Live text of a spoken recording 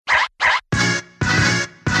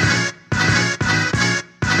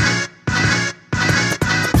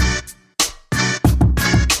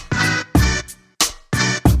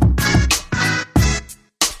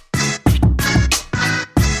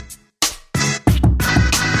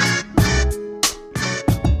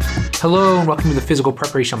Hello and welcome to the Physical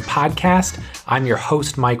Preparation Podcast. I'm your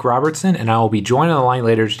host, Mike Robertson, and I will be joined on the line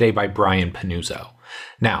later today by Brian Panuzzo.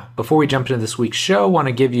 Now, before we jump into this week's show, I want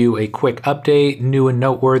to give you a quick update, new and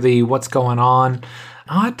noteworthy, what's going on.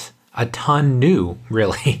 Not a ton new,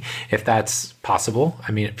 really, if that's possible.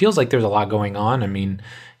 I mean, it feels like there's a lot going on. I mean,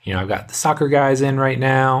 I've got the soccer guys in right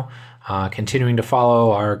now, continuing to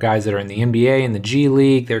follow our guys that are in the NBA and the G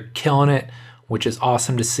League. They're killing it, which is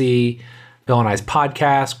awesome to see. Bill and I's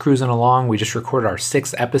podcast, cruising along. We just recorded our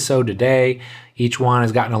 6th episode today. Each one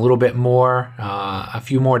has gotten a little bit more, a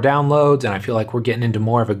few more downloads, and I feel like we're getting into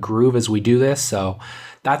more of a groove as we do this. So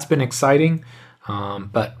that's been exciting.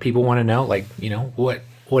 But people want to know,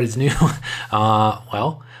 what is new?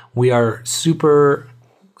 Well, we are super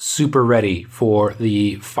ready for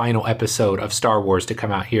the final episode of Star Wars to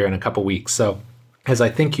come out here in a couple weeks. So as I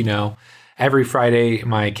think you know, every Friday,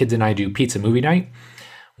 my kids and I do pizza movie night.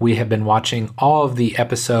 We have been watching all of the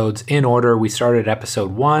episodes in order. We started episode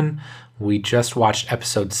 1. We just watched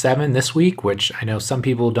episode 7 this week, which I know some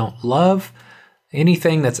people don't love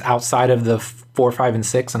anything that's outside of the 4, 5, and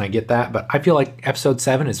 6, and I get that. But I feel like episode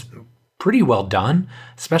 7 is pretty well done,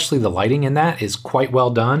 especially the lighting in that is quite well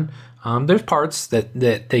done. There's parts that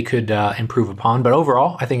they could improve upon, but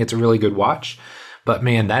overall, I think it's a really good watch. But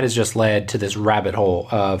man, that has just led to this rabbit hole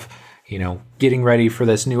of getting ready for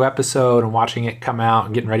this new episode and watching it come out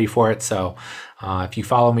and getting ready for it. So if you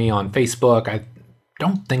follow me on Facebook, I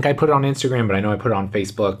don't think I put it on Instagram, but I know I put it on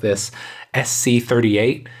Facebook, this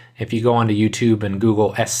SC38. If you go onto YouTube and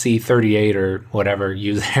Google SC38 or whatever,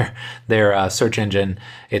 use their search engine,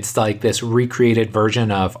 it's like this recreated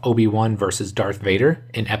version of Obi-Wan versus Darth Vader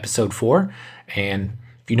in episode 4. And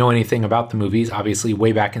if you know anything about the movies, obviously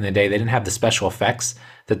way back in the day, they didn't have the special effects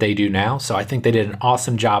that they do now. So I think they did an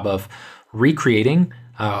awesome job of recreating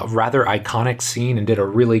a rather iconic scene and did a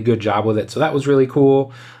really good job with it. So that was really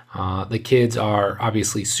cool. The kids are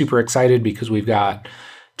obviously super excited because we've got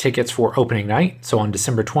tickets for opening night. So on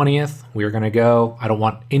December 20th, we're going to go. I don't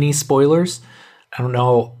want any spoilers. I don't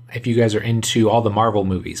know if you guys are into all the Marvel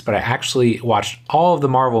movies, but I actually watched all of the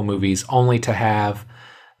Marvel movies only to have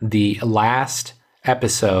the last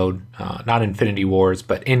episode, not Infinity Wars,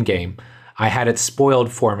 but Endgame. I had it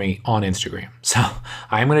spoiled for me on Instagram. So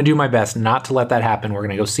I'm going to do my best not to let that happen. We're going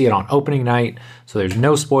to go see it on opening night. So there's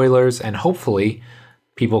no spoilers, and hopefully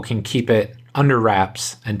people can keep it under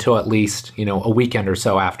wraps until at least, a weekend or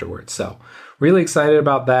so afterwards. So really excited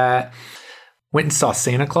about that. Went and saw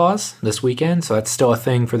Santa Claus this weekend. So that's still a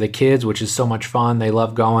thing for the kids, which is so much fun. They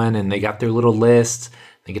love going and they got their little lists.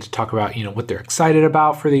 They get to talk about, what they're excited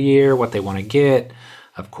about for the year, what they want to get.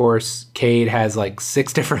 Of course, Cade has like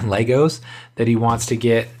 6 different Legos that he wants to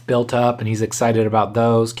get built up, and he's excited about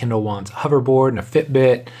those. Kendall wants a hoverboard and a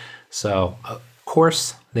Fitbit. So, of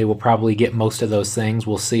course, they will probably get most of those things.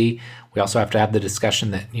 We'll see. We also have to have the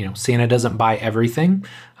discussion that, Santa doesn't buy everything.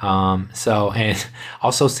 And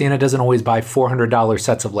also Santa doesn't always buy $400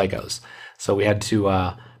 sets of Legos. So we had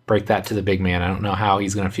to break that to the big man. I don't know how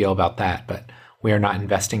he's going to feel about that, but we are not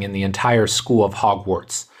investing in the entire school of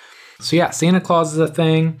Hogwarts. So yeah, Santa Claus is a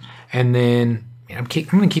thing. And then I'm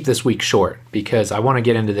going to keep this week short because I want to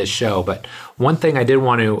get into this show. But one thing I did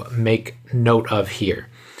want to make note of here.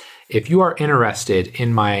 If you are interested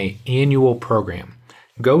in my annual program,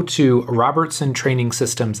 go to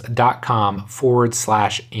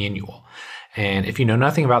robertsontrainingsystems.com/annual. And if you know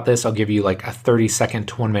nothing about this, I'll give you like a 30-second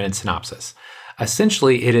to 1-minute synopsis.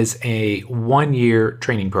 Essentially, it is a 1-year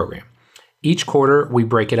training program. Each quarter, we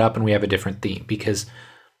break it up and we have a different theme because,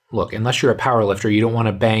 look, unless you're a power lifter, you don't want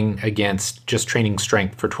to bang against just training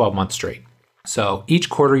strength for 12 months straight. So each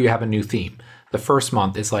quarter, you have a new theme. The first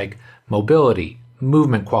month is like mobility,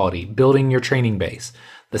 movement quality, building your training base.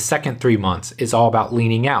 The second 3 months is all about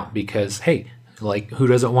leaning out because, hey, who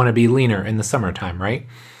doesn't want to be leaner in the summertime, right?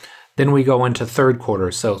 Then we go into third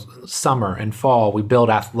quarter. So summer and fall, we build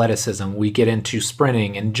athleticism. We get into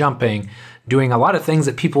sprinting and jumping, doing a lot of things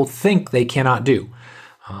that people think they cannot do.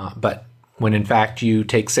 But when in fact you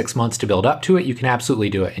take 6 months to build up to it, you can absolutely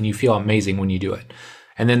do it. And you feel amazing when you do it.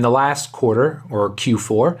 And then the last quarter, or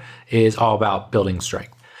Q4, is all about building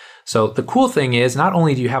strength. So the cool thing is not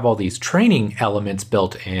only do you have all these training elements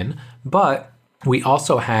built in, but we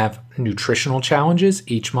also have nutritional challenges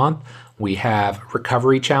each month. We have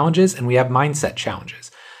recovery challenges and we have mindset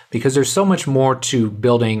challenges because there's so much more to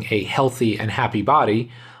building a healthy and happy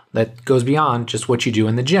body that goes beyond just what you do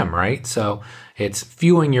in the gym, right? So it's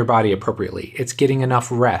fueling your body appropriately. It's getting enough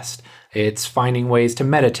rest. It's finding ways to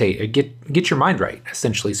meditate or get your mind right,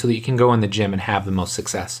 essentially, so that you can go in the gym and have the most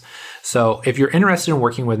success. So if you're interested in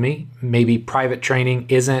working with me, maybe private training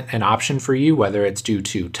isn't an option for you, whether it's due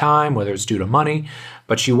to time, whether it's due to money,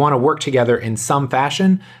 but you want to work together in some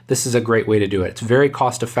fashion, this is a great way to do it. It's very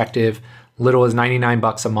cost effective, little as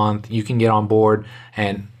 $99 a month. You can get on board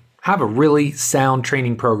and have a really sound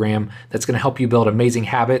training program that's going to help you build amazing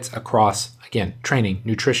habits across, again, training,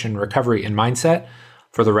 nutrition, recovery, and mindset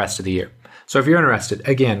for the rest of the year. So if you're interested,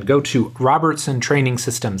 again, go to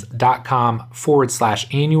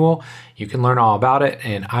robertsontrainingsystems.com/annual. You can learn all about it,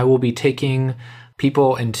 and I will be taking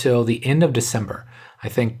people until the end of December. I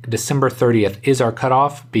think December 30th is our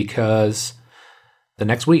cutoff because the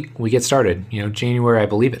next week we get started. January, I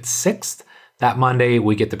believe it's 6th. That Monday,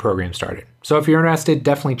 we get the program started. So if you're interested,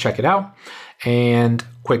 definitely check it out. And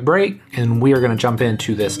quick break, and we are going to jump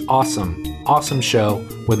into this awesome, awesome show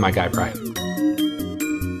with my guy, Brian.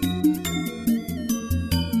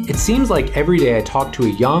 It seems like every day I talk to a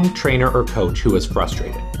young trainer or coach who is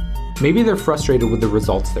frustrated. Maybe they're frustrated with the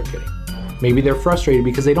results they're getting. Maybe they're frustrated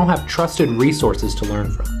because they don't have trusted resources to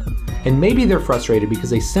learn from. And maybe they're frustrated because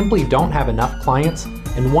they simply don't have enough clients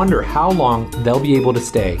and wonder how long they'll be able to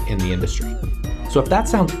stay in the industry. So if that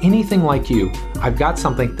sounds anything like you, I've got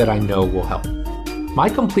something that I know will help. My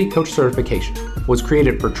Complete Coach certification was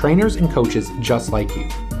created for trainers and coaches just like you,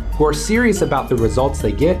 who are serious about the results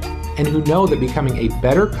they get and who know that becoming a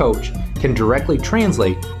better coach can directly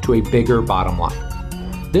translate to a bigger bottom line.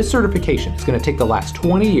 This certification is going to take the last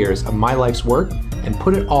 20 years of my life's work and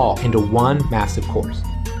put it all into one massive course.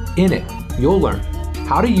 In it, you'll learn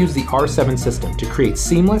how to use the R7 system to create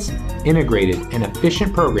seamless, integrated, and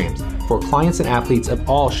efficient programs for clients and athletes of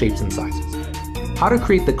all shapes and sizes. How to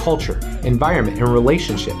create the culture, environment, and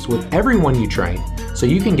relationships with everyone you train so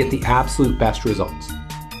you can get the absolute best results.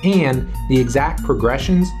 And the exact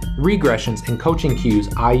progressions, regressions, and coaching cues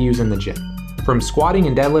I use in the gym, from squatting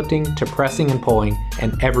and deadlifting to pressing and pulling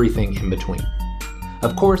and everything in between.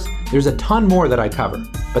 Of course, there's a ton more that I cover,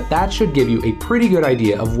 but that should give you a pretty good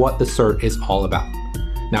idea of what the cert is all about.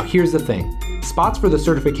 Now here's the thing, spots for the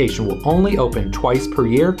certification will only open twice per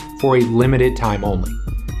year for a limited time only.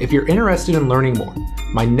 If you're interested in learning more,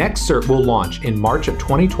 my next cert will launch in March of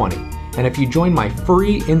 2020, and if you join my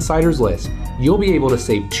free insiders list, you'll be able to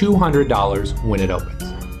save $200 when it opens.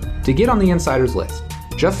 To get on the insiders list,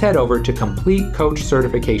 just head over to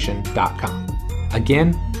CompleteCoachCertification.com.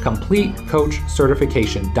 Again,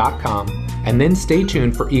 CompleteCoachCertification.com, and then stay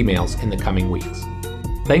tuned for emails in the coming weeks.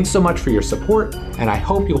 Thanks so much for your support, and I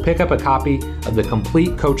hope you'll pick up a copy of the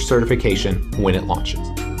Complete Coach Certification when it launches.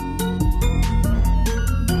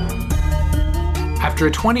 After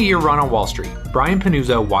a 20-year run on Wall Street, Brian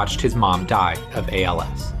Panuzzo watched his mom die of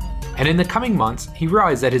ALS. And in the coming months, he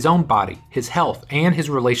realized that his own body, his health, and his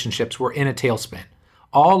relationships were in a tailspin,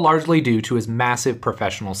 all largely due to his massive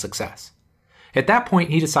professional success. At that point,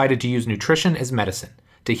 he decided to use nutrition as medicine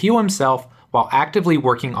to heal himself while actively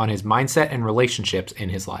working on his mindset and relationships in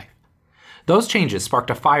his life. Those changes sparked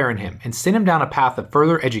a fire in him and sent him down a path of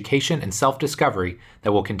further education and self-discovery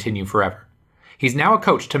that will continue forever. He's now a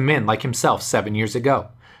coach to men like himself 7 years ago,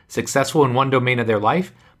 successful in one domain of their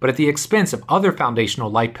life, but at the expense of other foundational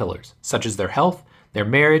life pillars, such as their health, their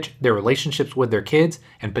marriage, their relationships with their kids,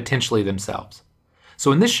 and potentially themselves.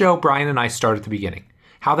 So in this show, Brian and I start at the beginning,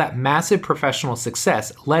 how that massive professional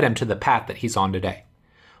success led him to the path that he's on today.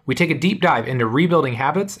 We take a deep dive into rebuilding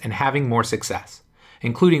habits and having more success,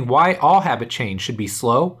 including why all habit change should be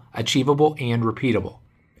slow, achievable, and repeatable,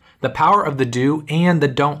 the power of the do and the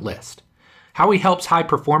don't list, how he helps high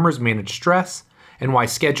performers manage stress, and why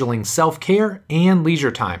scheduling self-care and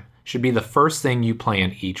leisure time should be the first thing you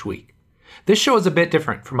plan each week. This show is a bit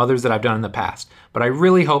different from others that I've done in the past, but I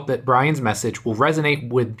really hope that Brian's message will resonate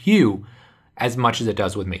with you as much as it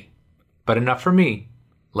does with me. But enough for me,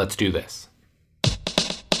 let's do this.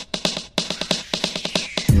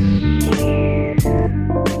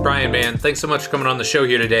 Brian, man, thanks so much for coming on the show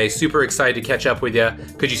here today. Super excited to catch up with you.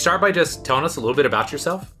 Could you start by just telling us a little bit about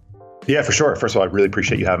yourself? Yeah, for sure. First of all, I really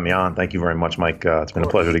appreciate you having me on. Thank you very much, Mike. It's been a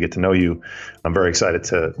pleasure to get to know you. I'm very excited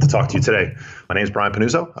to talk to you today. My name is Brian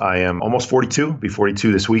Panuzzo. I am almost 42, be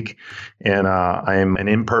 42 this week. And I am an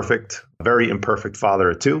very imperfect father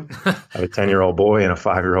of two. I have a 10-year-old boy and a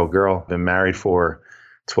 5-year-old girl. I've been married for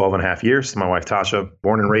 12 and a half years to my wife, Tasha,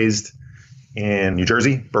 born and raised in New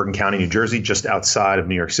Jersey, Bergen County, New Jersey, just outside of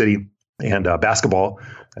New York City. And basketball,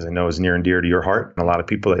 as I know, is near and dear to your heart and a lot of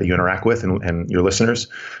people that you interact with and your listeners.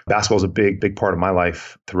 Basketball is a big, big part of my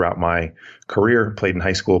life throughout my career. Played in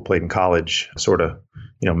high school, played in college, sort of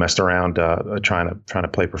messed around trying to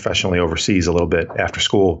play professionally overseas a little bit after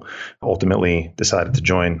school. Ultimately decided to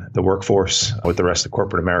join the workforce with the rest of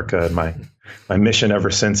corporate America. And my mission ever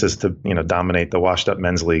since is to, dominate the washed up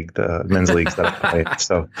men's leagues that I played.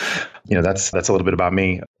 So, that's a little bit about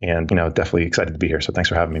me, and, definitely excited to be here. So thanks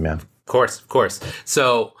for having me, man. Of course.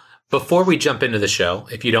 So before we jump into the show,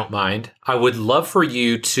 if you don't mind, I would love for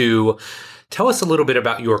you to tell us a little bit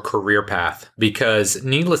about your career path, because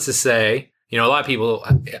needless to say, a lot of people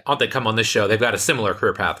that come on this show, they've got a similar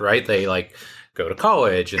career path, right? They go to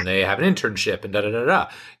college and they have an internship and da-da-da-da.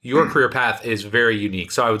 Your career path is very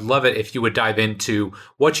unique. So I would love it if you would dive into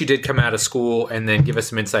what you did come out of school and then give us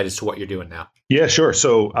some insight as to what you're doing now. Yeah, sure.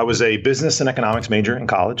 So I was a business and economics major in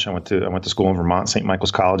college. I went to school in Vermont, St.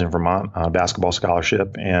 Michael's College in Vermont, on a basketball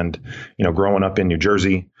scholarship. And, growing up in New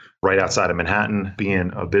Jersey, right outside of Manhattan,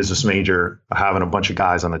 being a business major, having a bunch of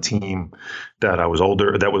guys on the team that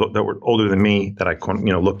were older than me, that I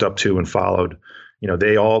looked up to and followed.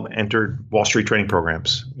 They all entered Wall Street trading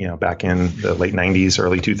programs, back in the late 90s,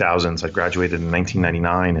 early 2000s. I graduated in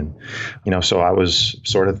 1999. And, so I was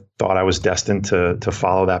thought I was destined to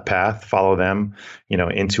follow that path, follow them,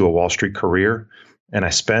 into a Wall Street career. And I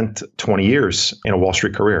spent 20 years in a Wall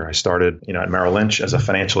Street career. I started, at Merrill Lynch as a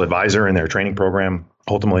financial advisor in their training program.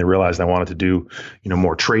 Ultimately realized I wanted to do,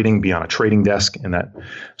 more trading, be on a trading desk in that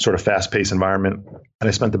sort of fast-paced environment. And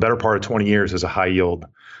I spent the better part of 20 years as a high-yield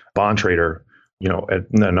bond trader, at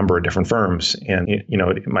a number of different firms. And,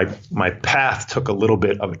 my path took a little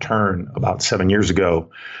bit of a turn about 7 years ago.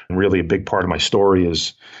 And really a big part of my story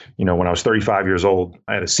is, when I was 35 years old,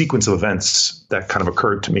 I had a sequence of events that kind of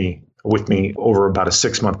occurred with me over about a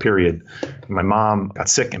 6-month period. My mom got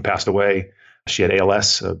sick and passed away. She had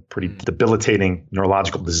ALS, a pretty debilitating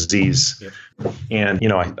neurological disease. Yep.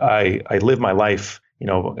 And, I lived my life,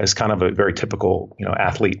 as kind of a very typical,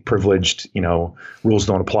 athlete, privileged, rules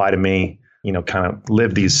don't apply to me. Kind of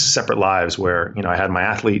live these separate lives where, I had my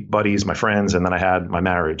athlete buddies, my friends, and then I had my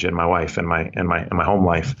marriage and my wife and my home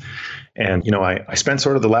life. And, I spent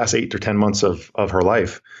sort of the last 8 or 10 months of her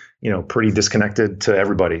life, pretty disconnected to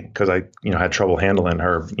everybody because I, had trouble handling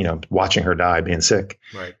her, watching her die, being sick.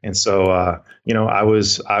 Right. And so, I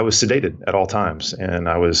was sedated at all times, and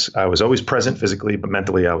I was always present physically, but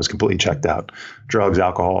mentally I was completely checked out. Drugs,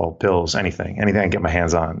 alcohol, pills, anything I could get my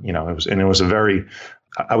hands on, it was a very,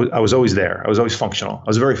 I was always there. I was always functional. I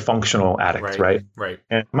was a very functional addict, right?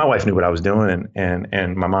 And my wife knew what I was doing,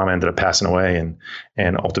 and my mom ended up passing away,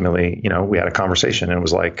 and ultimately, we had a conversation, and it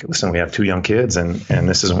was like, listen, we have 2 young kids, and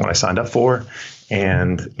this isn't what I signed up for.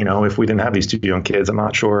 And, if we didn't have these 2 young kids, I'm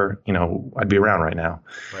not sure, I'd be around right now.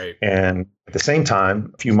 Right. And at the same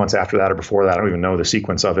time, a few months after that or before that, I don't even know the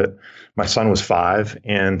sequence of it. My son was 5,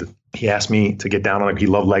 and he asked me to get down he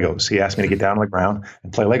loved Legos. He asked me to get down on the ground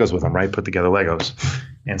and play Legos with him, right? Put together Legos.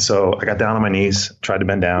 And so I got down on my knees, tried to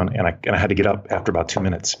bend down, and I had to get up after about 2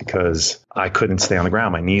 minutes because I couldn't stay on the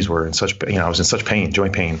ground. My knees were in such, I was in such pain,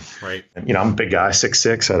 joint pain. Right. And, I'm a big guy,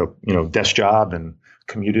 6'6", had a, desk job and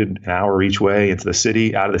commuted an hour each way into the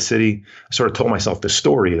city, out of the city. I sort of told myself this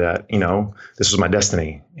story that, this was my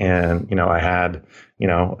destiny. And, I had,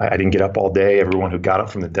 I didn't get up all day. Everyone who got up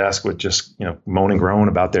from the desk would just, moan and groan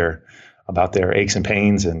about their aches and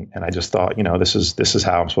pains. And I just thought, this is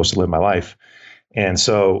how I'm supposed to live my life. And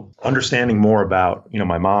so understanding more about,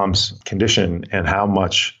 my mom's condition and how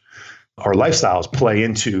much our lifestyles play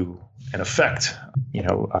into and affect,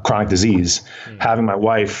 a chronic disease, having my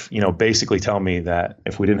wife, basically tell me that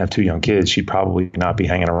if we didn't have 2 young kids, she'd probably not be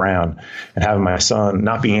hanging around, and having my son,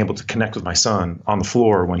 not being able to connect with my son on the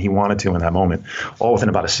floor when he wanted to in that moment, all within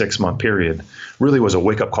about a 6-month period, really was a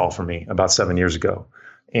wake-up call for me about 7 years ago.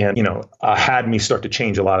 And, had me start to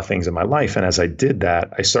change a lot of things in my life. And as I did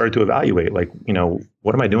that, I started to evaluate,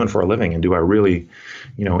 what am I doing for a living? And do I really,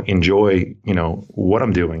 enjoy, what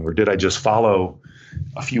I'm doing? Or did I just follow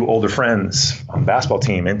a few older friends on the basketball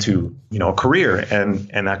team into, a career? And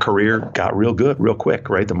that career got real good real quick,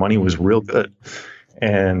 right? The money was real good.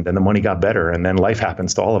 And then the money got better. And then life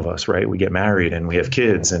happens to all of us, right? We get married and we have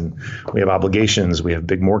kids and we have obligations. We have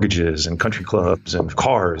big mortgages and country clubs and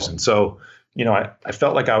cars. And so, I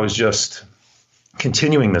felt like I was just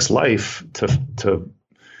continuing this life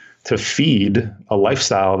to feed a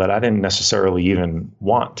lifestyle that I didn't necessarily even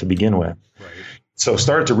want to begin with. Right. So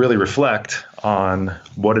started to really reflect on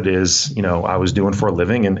what it is, I was doing for a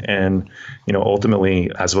living. And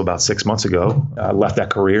ultimately, as of about 6 months ago, I left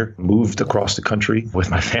that career, moved across the country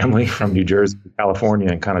with my family from New Jersey to California,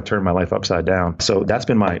 and kind of turned my life upside down. So that's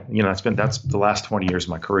been that's the last 20 years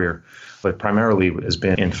of my career, but primarily has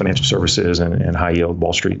been in financial services and high yield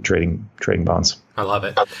Wall Street trading bonds. I love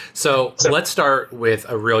it. So let's start with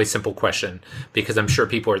a really simple question, because I'm sure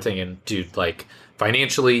people are thinking, dude, like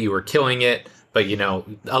financially you were killing it, but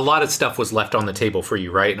a lot of stuff was left on the table for you,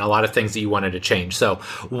 right? And a lot of things that you wanted to change. So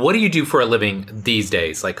what do you do for a living these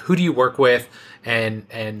days? Like, who do you work with,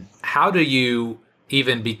 and how do you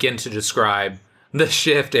even begin to describe the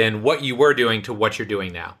shift and what you were doing to what you're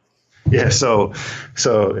doing now? Yeah, so it's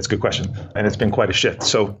a good question, and it's been quite a shift.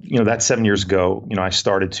 So that 7 years ago, I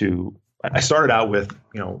started out with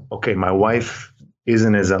okay, my wife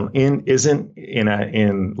isn't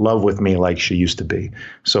in love with me like she used to be.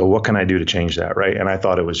 So what can I do to change that, right? And I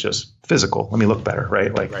thought it was just physical. Let me look better,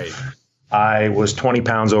 right? Right. I was 20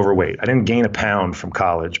 pounds overweight. I didn't gain a pound from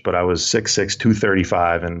college, but I was 6'6",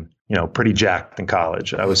 235, and pretty jacked in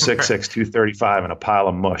college. I was 6'6", 235, and a pile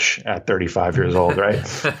of mush at 35 years old, right?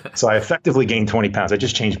 So I effectively gained 20 pounds. I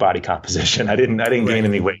just changed body composition. I didn't gain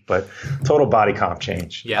any weight, but total body comp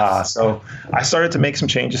change. Yes. So I started to make some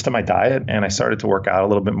changes to my diet, and I started to work out a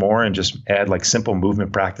little bit more and just add like simple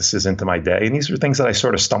movement practices into my day. And these are things that I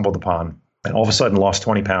sort of stumbled upon, and all of a sudden lost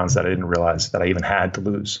 20 pounds that I didn't realize that I even had to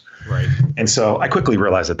lose. Right. And so I quickly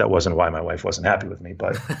realized that wasn't why my wife wasn't happy with me,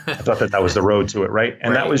 but I thought that was the road to it, right?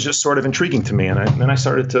 And that was just sort of intriguing to me. And then I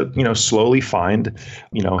started to, slowly find,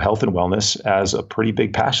 health and wellness as a pretty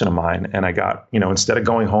big passion of mine. And I got, instead of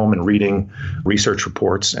going home and reading research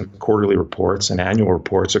reports and quarterly reports and annual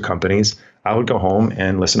reports of companies, I would go home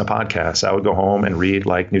and listen to podcasts. I would go home and read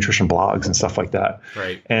like nutrition blogs and stuff like that.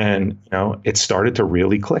 Right. And, it started to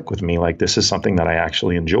really click with me. Like, this is something that I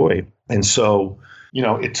actually enjoy. And so,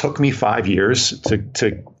 it took me 5 years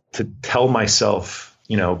to tell myself,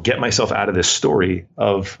 get myself out of this story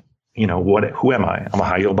of, who am I? I'm a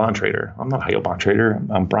high yield bond trader. I'm not a high yield bond trader.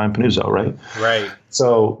 I'm Brian Panuzzo, right? Right.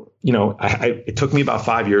 So, it took me about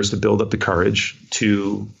 5 years to build up the courage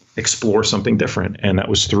to explore something different. And that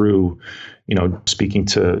was through, speaking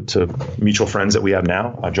to mutual friends that we have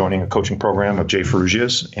now, joining a coaching program of Jay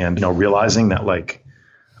Ferrugia's, and, realizing that like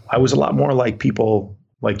I was a lot more like people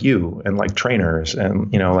like you and like trainers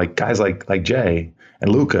and, like guys like Jay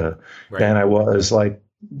and Luca than I was like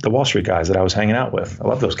the Wall Street guys that I was hanging out with. I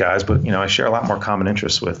love those guys, but, I share a lot more common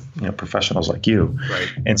interests with, professionals like you. Right.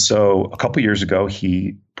 And so a couple of years ago,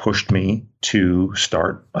 he pushed me to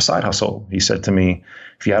start a side hustle. He said to me,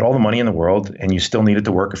 if you had all the money in the world and you still needed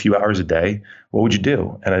to work a few hours a day, what would you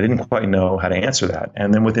do? And I didn't quite know how to answer that.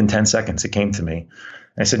 And then within 10 seconds, it came to me.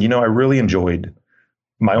 And I said, I really enjoyed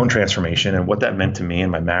my own transformation and what that meant to me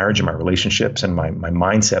and my marriage and my relationships and my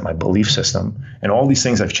mindset, my belief system, and all these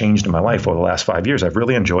things I've changed in my life over the last 5 years. I've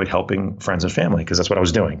really enjoyed helping friends and family, because that's what I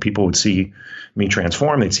was doing. People would see me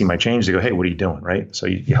transform. They'd see my change. They go, hey, what are you doing? Right. So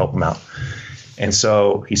you help them out. And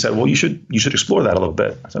so he said, well, you should explore that a little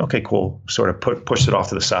bit. I said, okay, cool. Sort of pushed it off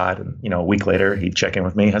to the side. And, a week later, he'd check in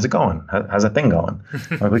with me. How's it going? How's that thing going?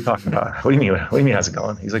 What are we talking about? What do you mean? What do you mean, how's it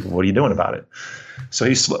going? He's like, what are you doing about it? So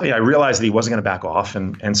I realized that he wasn't going to back off.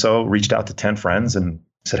 And so reached out to 10 friends and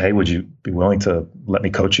said, hey, would you be willing to let me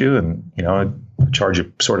coach you? And, I'd charge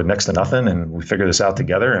you sort of next to nothing. And we figured this out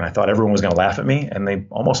together. And I thought everyone was going to laugh at me. And they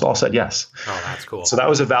almost all said yes. Oh, that's cool. So that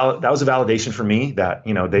was a validation for me that,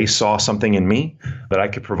 they saw something in me that I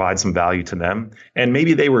could provide some value to them. And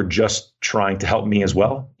maybe they were just trying to help me as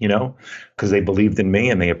well, because they believed in me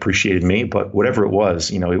and they appreciated me. But whatever it was,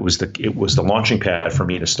 it was the launching pad for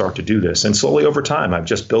me to start to do this. And slowly over time, I've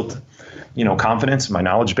just built confidence, my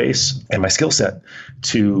knowledge base, and my skill set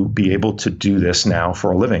to be able to do this now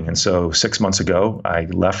for a living. And so 6 months ago, I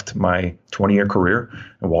left my 20-year career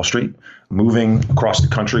in Wall Street. Moving across the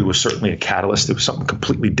country was certainly a catalyst. It was something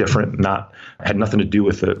completely different, had nothing to do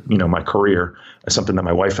with my career. It's something that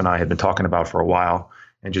my wife and I had been talking about for a while,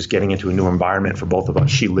 and just getting into a new environment for both of us.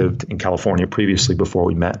 She lived in California previously before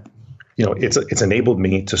we met. It's enabled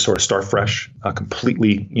me to sort of start fresh,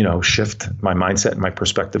 completely, shift my mindset and my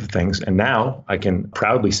perspective of things. And now I can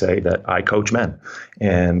proudly say that I coach men,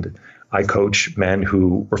 and I coach men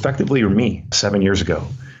who effectively are me 7 years ago.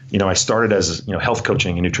 I started as, health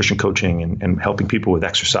coaching and nutrition coaching and helping people with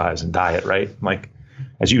exercise and diet, right? Like,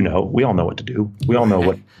 as you know, we all know what to do. We all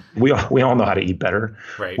know we all know how to eat better.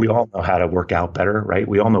 Right. We all know how to work out better, right?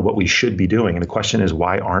 We all know what we should be doing. And the question is,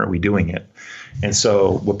 why aren't we doing it? And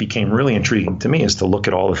so what became really intriguing to me is to look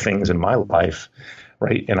at all the things in my life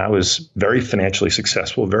right? And I was very financially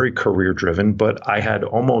successful, very career driven, but I had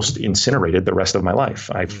almost incinerated the rest of my life.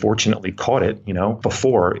 I fortunately caught it,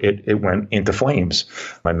 before it went into flames.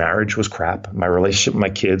 My marriage was crap. My relationship with my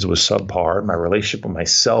kids was subpar. My relationship with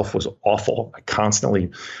myself was awful. I constantly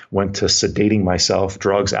went to sedating myself,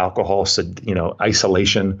 drugs, alcohol,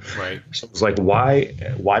 isolation. Right. So it was like, why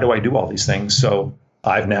do I do all these things? So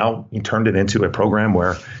I've now turned it into a program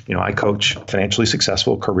where, I coach financially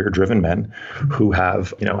successful, career-driven men who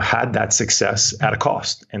have, had that success at a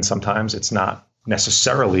cost. And sometimes it's not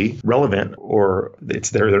necessarily relevant, or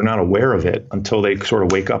they're not aware of it until they sort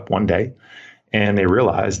of wake up one day and they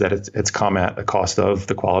realize that it's come at a cost of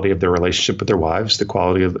the quality of their relationship with their wives, the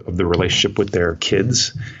quality of the relationship with their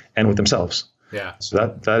kids, and with themselves. Yeah.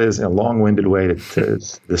 So that is a long-winded way to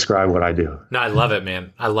describe what I do. No, I love it,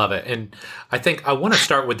 man. I love it. And I think I want to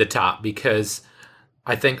start with the top, because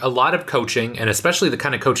I think a lot of coaching, and especially the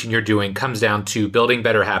kind of coaching you're doing, comes down to building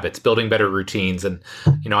better habits, building better routines. And,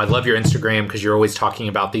 I love your Instagram because you're always talking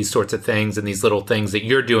about these sorts of things and these little things that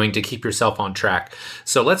you're doing to keep yourself on track.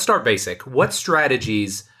 So let's start basic. What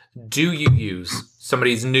strategies do you use?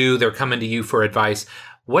 Somebody's new, they're coming to you for advice.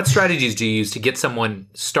 What strategies do you use to get someone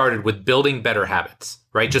started with building better habits,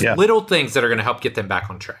 right? Just little things that are going to help get them back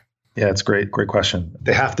on track. Yeah, it's great. Great question.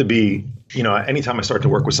 They have to be, anytime I start to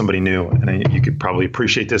work with somebody new, and you could probably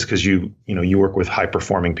appreciate this because you work with high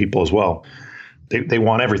performing people as well. They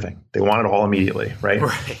want everything. They want it all immediately, right?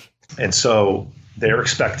 Right. And so they're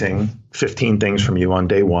expecting 15 things from you on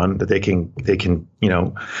day one that they can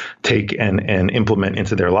take and implement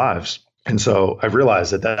into their lives. And so I've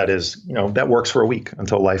realized that is, that works for a week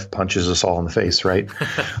until life punches us all in the face, right?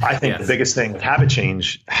 I think the biggest thing with habit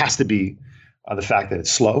change has to be the fact that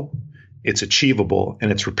it's slow, it's achievable,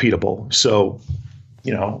 and it's repeatable. So,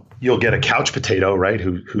 you'll get a couch potato, right?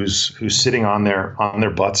 Who's sitting on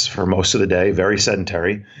their butts for most of the day, very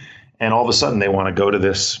sedentary. And all of a sudden they want to go to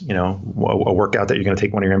this, a workout that you're going to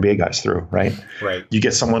take one of your NBA guys through, right? Right. You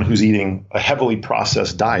get someone who's eating a heavily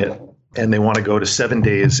processed diet, and they want to go to 7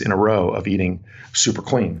 days in a row of eating super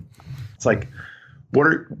clean. It's like, what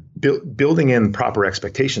are building in proper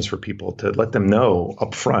expectations for people to let them know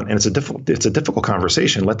up front. And it's a difficult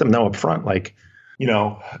conversation. Let them know up front, like,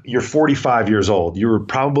 you're 45 years old. You were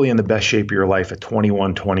probably in the best shape of your life at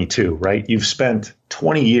 21, 22, right? You've spent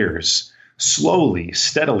 20 years slowly,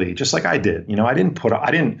 steadily, just like I did. I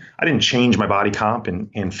didn't change my body comp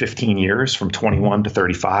in 15 years from 21 to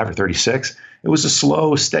 35 or 36. It was a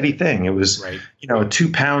slow, steady thing. It was, a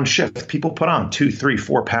 2-pound shift. People put on 2, 3,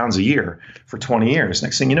 4 pounds a year for 20 years.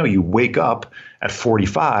 Next thing you know, you wake up at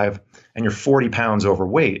 45 and you're 40 pounds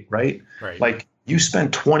overweight, right? Like, you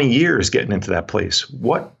spent 20 years getting into that place.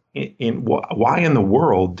 Why in the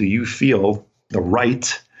world do you feel the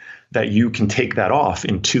right that you can take that off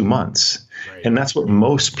in 2 months? Right. And that's what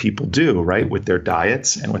most people do, right? With their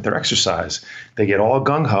diets and with their exercise. They get all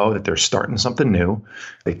gung-ho that they're starting something new.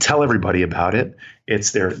 They tell everybody about it.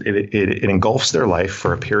 It engulfs their life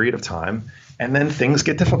for a period of time. And then things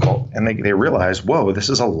get difficult and they realize, whoa, this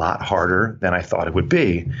is a lot harder than I thought it would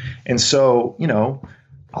be. And so,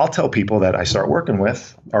 I'll tell people that I start working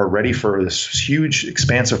with are ready for this huge,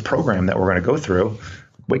 expansive program that we're going to go through.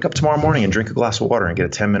 Wake up tomorrow morning and drink a glass of water and get a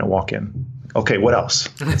 10-minute walk-in. Okay, what else?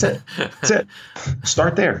 That's it. That's it.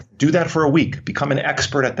 Start there. Do that for a week. Become an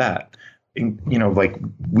expert at that. Like,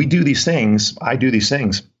 we do these things. I do these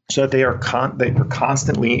things so that they are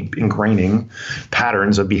constantly ingraining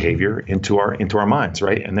patterns of behavior into our minds,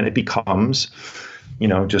 right? And then it becomes,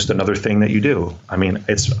 just another thing that you do. I mean,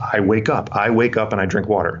 I wake up and I drink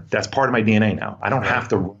water. That's part of my DNA now. I don't have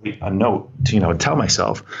to write a note to, tell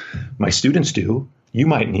myself. My students do. You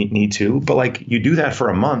might need to, but like, you do that for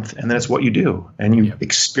a month and then it's what you do, and you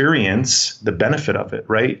experience the benefit of it,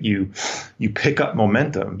 right? You pick up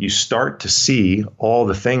momentum. You start to see all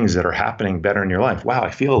the things that are happening better in your life. Wow, I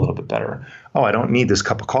feel a little bit better. Oh, I don't need this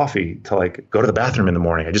cup of coffee to like go to the bathroom in the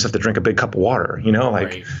morning. I just have to drink a big cup of water,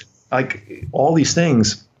 like all these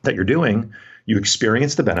things that you're doing, you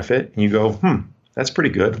experience the benefit and you go, that's pretty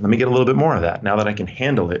good. Let me get a little bit more of that now that I can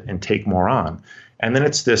handle it and take more on. And then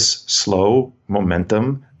it's this slow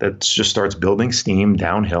momentum that just starts building steam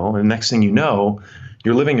downhill. And the next thing you know,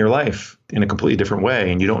 you're living your life in a completely different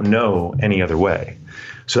way and you don't know any other way.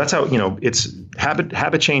 So that's how, it's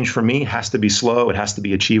habit change for me has to be slow. It has to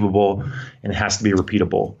be achievable and it has to be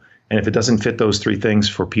repeatable. And if it doesn't fit those three things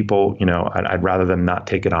for people, I'd rather them not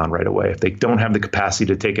take it on right away. If they don't have the capacity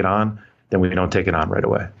to take it on, then we don't take it on right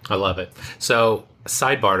away. I love it. So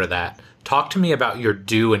sidebar to that, talk to me about your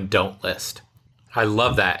do and don't list. I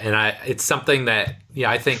love that. And it's something that,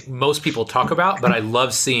 I think most people talk about, but I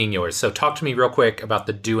love seeing yours. So talk to me real quick about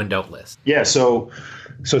the do and don't list. Yeah. So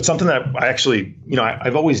it's something that I actually,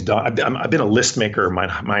 I've always done. I've been a list maker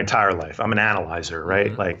my entire life. I'm an analyzer, right?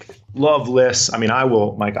 Mm-hmm. Like love lists. I mean, I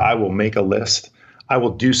will make a list. I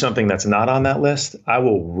will do something that's not on that list. I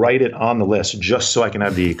will write it on the list just so I can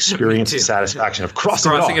have the experience and satisfaction of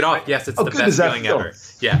crossing it off. Yes, it's the best feeling ever.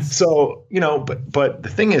 Yes. So, but the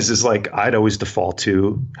thing is like I'd always default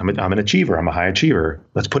to I'm an achiever. I'm a high achiever.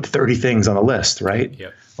 Let's put 30 things on the list, right?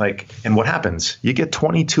 Yep. And what happens? You get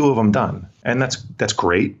 22 of them done. And that's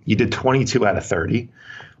great. You did 22 out of 30.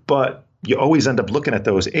 But you always end up looking at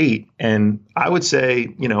those 8. And I would say,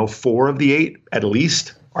 4 of the 8 at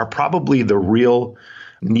least are probably the real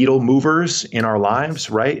needle movers in our lives,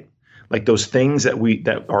 right? Like those things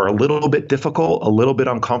that are a little bit difficult, a little bit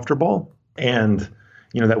uncomfortable, and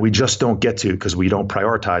that we just don't get to because we don't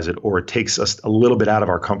prioritize it, or it takes us a little bit out of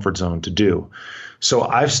our comfort zone to do. So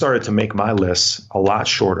I've started to make my lists a lot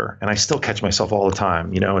shorter, and I still catch myself all the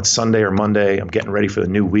time. It's Sunday or Monday, I'm getting ready for the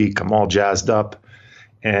new week, I'm all jazzed up,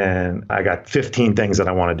 and I got 15 things that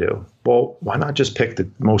I want to do. Well, why not just pick the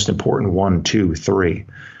most important 1, 2, 3?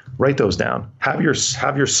 Write those down. Have your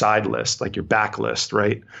side list, like your back list,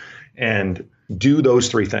 right? And do those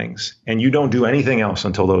 3 things. And you don't do anything else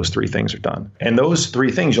until those 3 things are done. And those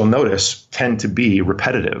 3 things, you'll notice, tend to be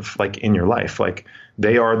repetitive, like in your life. Like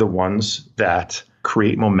they are the ones that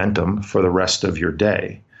create momentum for the rest of your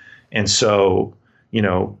day. And so,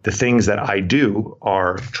 the things that I do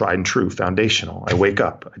are tried and true, foundational. I wake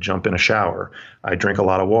up, I jump in a shower, I drink a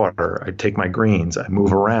lot of water, I take my greens, I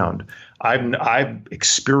move around. I've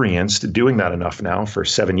experienced doing that enough now for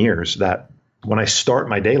 7 years that when I start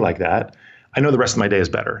my day like that, I know the rest of my day is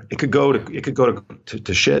better. It could go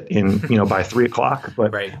to shit in by 3 o'clock,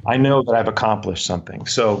 but right. I know that I've accomplished something.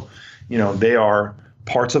 So, they are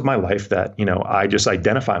parts of my life that, I just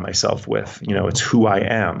identify myself with. It's who I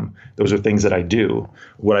am. Those are things that I do.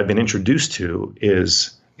 What I've been introduced to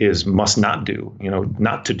is must not do,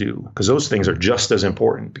 not to do, because those things are just as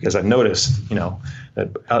important. Because I've noticed,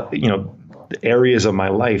 that, the areas of my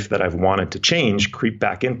life that I've wanted to change creep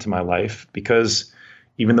back into my life, because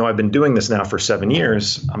even though I've been doing this now for 7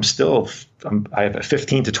 years, I have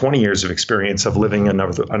 15 to 20 years of experience of living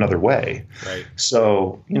another way. Right.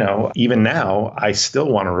 So, even now I still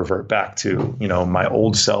want to revert back to, my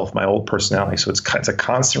old self, my old personality. So it's a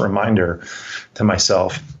constant reminder to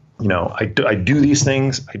myself, I do these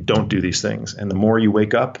things, I don't do these things. And the more you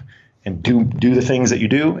wake up and do the things that you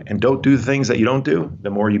do and don't do the things that you don't do, the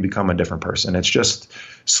more you become a different person. It's just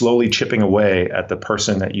slowly chipping away at the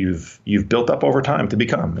person that you've built up over time to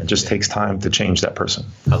become. It just takes time to change that person.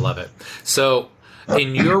 I love it. So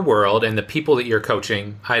in your world and the people that you're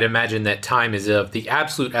coaching, I'd imagine that time is of the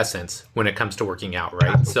absolute essence when it comes to working out,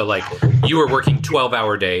 right? So like you were working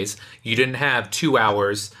 12-hour days. You didn't have 2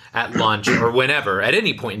 hours at lunch or whenever, at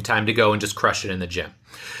any point in time, to go and just crush it in the gym.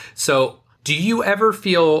 So do you ever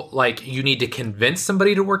feel like you need to convince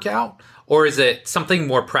somebody to work out? Or is it something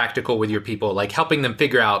more practical with your people, like helping them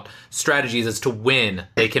figure out strategies as to when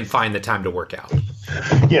they can find the time to work out?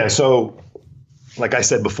 Yeah. So like I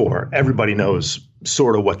said before, everybody knows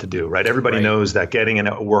sort of what to do, right? Everybody knows that getting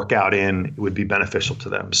a workout in would be beneficial to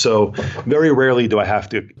them. So very rarely do I have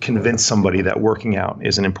to convince somebody that working out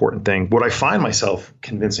is an important thing. What I find myself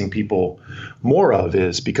convincing people more of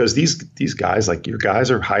is because these guys, like your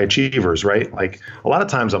guys, are high achievers, right? Like a lot of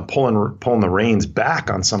times I'm pulling the reins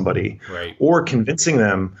back on somebody, or convincing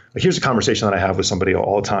them. Like here's a conversation that I have with somebody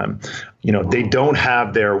all the time. They don't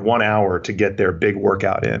have their 1 hour to get their big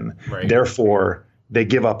workout in. Right. Therefore, they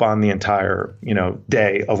give up on the entire,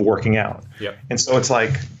 day of working out. Yep. And so it's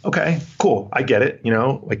like, okay, cool. I get it.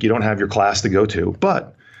 Like you don't have your class to go to,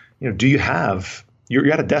 but, do you have, you're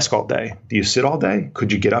at a desk all day. Do you sit all day? Could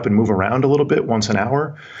you get up and move around a little bit once an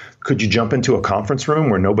hour? Could you jump into a conference room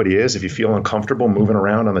where nobody is? If you feel uncomfortable moving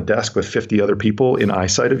around on the desk with 50 other people in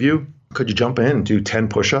eyesight of you, could you jump in and do 10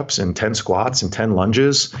 push-ups and 10 squats and 10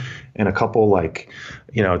 lunges and a couple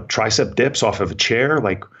tricep dips off of a chair?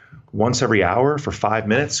 Like, once every hour for 5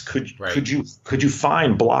 minutes, could you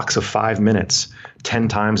find blocks of 5 minutes 10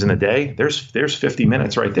 times in a day? There's 50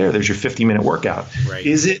 minutes right there. There's your 50-minute workout. Right.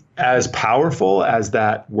 Is it as powerful as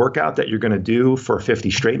that workout that you're going to do for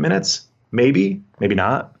 50 straight minutes? Maybe, maybe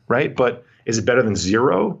not, right? But is it better than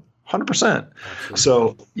 0? 100%. Absolutely.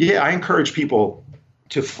 So yeah, I encourage people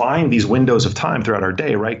to find these windows of time throughout our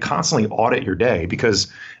day, right? Constantly audit your day,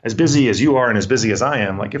 because as busy as you are and as busy as I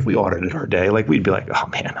am, like if we audited our day, like we'd be like, oh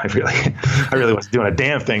man, I really wasn't doing a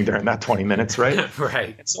damn thing during that 20 minutes, right?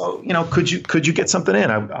 Right. And so, could you get something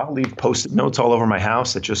in? I'll leave Post-it notes all over my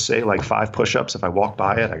house that just say like 5 push-ups. If I walk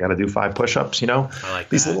by it, I got to do 5 push-ups, I like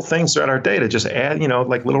these little things throughout our day to just add,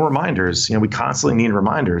 like little reminders. We constantly need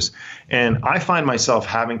reminders. And I find myself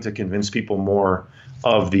having to convince people more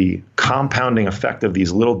of the compounding effect of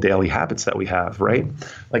these little daily habits that we have, right?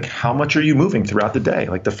 Like how much are you moving throughout the day?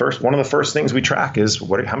 Like one of the first things we track is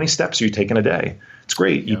how many steps are you taking a day? It's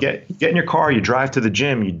great. You get in your car, you drive to the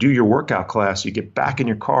gym, you do your workout class, you get back in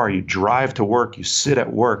your car, you drive to work, you sit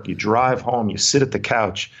at work, you drive home, you sit at the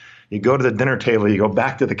couch, you go to the dinner table, you go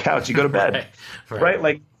back to the couch, you go to bed, right?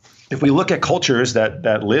 Like if we look at cultures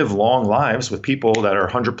that live long lives with people that are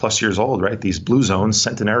 100 plus years old, right? These blue zones,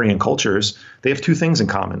 centenarian cultures, they have 2 things in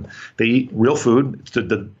common. They eat real food.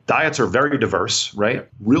 The diets are very diverse, right?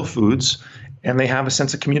 Real foods. And they have a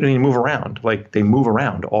sense of community and move around. Like they move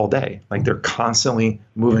around all day. Like they're constantly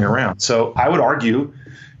moving around. So I would argue,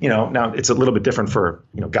 now it's a little bit different for,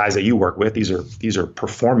 guys that you work with. These are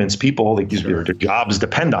performance people. Like their jobs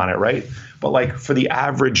depend on it, right? But like for the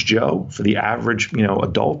average Joe, for the average,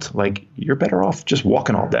 adult, like you're better off just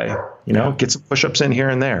walking all day, get some push-ups in here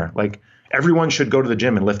and there. Like everyone should go to the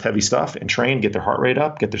gym and lift heavy stuff and train, get their heart rate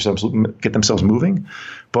up, get themselves moving.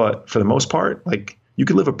 But for the most part, like you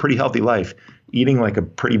could live a pretty healthy life eating like a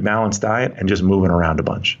pretty balanced diet and just moving around a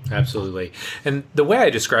bunch. Absolutely. And the way I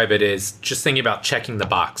describe it is just thinking about checking the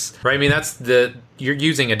box, right? I mean, you're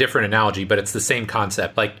using a different analogy, but it's the same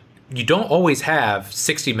concept. Like you don't always have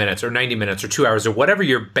 60 minutes or 90 minutes or 2 hours or whatever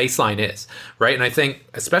your baseline is, right? And I think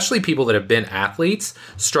especially people that have been athletes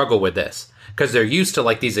struggle with this, because they're used to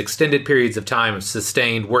like these extended periods of time of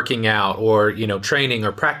sustained working out or, training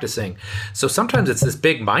or practicing. So sometimes it's this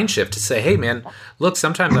big mind shift to say, hey man, look,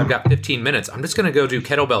 sometimes I've got 15 minutes. I'm just going to go do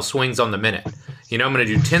kettlebell swings on the minute. I'm going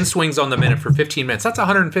to do 10 swings on the minute for 15 minutes. That's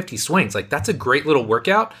 150 swings. Like that's a great little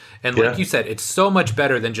workout. And like you said, it's so much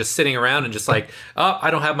better than just sitting around and just like, oh,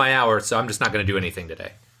 I don't have my hour, so I'm just not going to do anything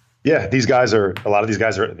today. Yeah, a lot of these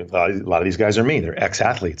guys are me. They're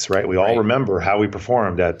ex-athletes, right? We all remember how we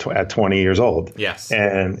performed at 20 years old. Yes.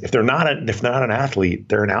 And if they're not an athlete,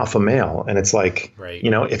 they're an alpha male. And it's like,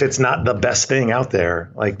 if it's not the best thing out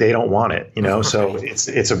there, like they don't want it, So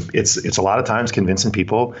it's a lot of times convincing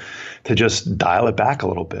people to just dial it back a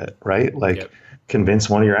little bit, right? Like convince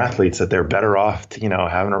one of your athletes that they're better off to,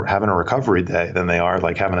 having a recovery day than they are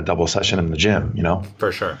like having a double session in the gym,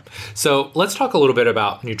 For sure. So let's talk a little bit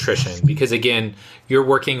about nutrition, because again, you're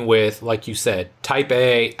working with, like you said, type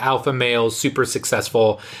A, alpha males, super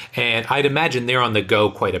successful, and I'd imagine they're on the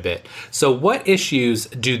go quite a bit. So what issues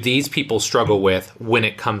do these people struggle with when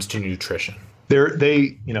it comes to nutrition?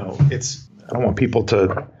 I don't want people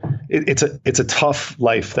to. It's a tough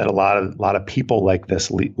life that a lot of people like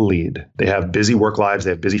this lead. They have busy work lives.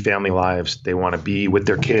 They have busy family lives. They want to be with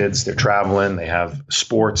their kids. They're traveling. They have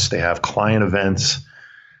sports. They have client events.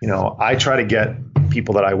 I try to get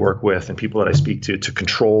people that I work with and people that I speak to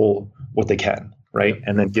control what they can, right,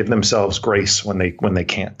 and then give themselves grace when they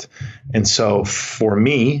can't. And so for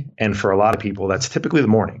me and for a lot of people, that's typically the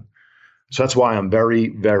morning. So that's why I'm very,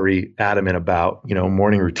 very adamant about,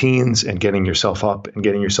 morning routines and getting yourself up and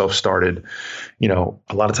getting yourself started. A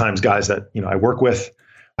lot of times guys that, I work with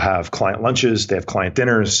have client lunches, they have client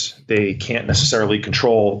dinners. They can't necessarily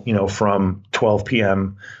control, from 12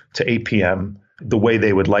 p.m. to 8 p.m. the way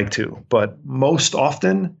they would like to. But most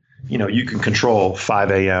often, you can control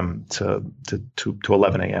 5 a.m. to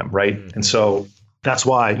 11 a.m., right? Mm-hmm. And so that's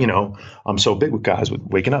why, I'm so big with guys with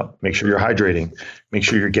waking up. Make sure you're hydrating. Make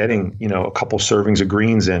sure you're getting, a couple servings of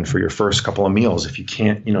greens in for your first couple of meals. If you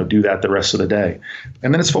can't, do that the rest of the day.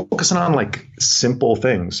 And then it's focusing on like simple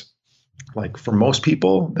things. Like for most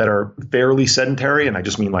people that are fairly sedentary, and I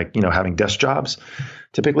just mean like, having desk jobs,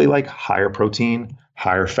 typically like higher protein,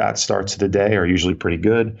 higher fat starts of the day are usually pretty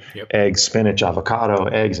good. Yep. Eggs, spinach, avocado,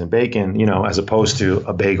 eggs and bacon, as opposed to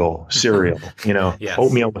a bagel, cereal, yes.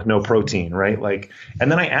 Oatmeal with no protein, right? Like,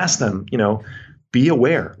 and then I ask them, be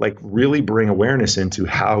aware, like really bring awareness into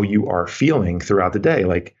how you are feeling throughout the day.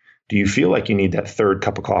 Like, do you feel like you need that third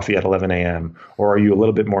cup of coffee at 11 a.m. or are you a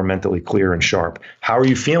little bit more mentally clear and sharp? How are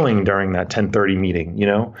you feeling during that 10:30 meeting?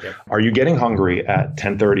 Yep. Are you getting hungry at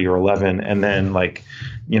 10:30 or 11 and then like,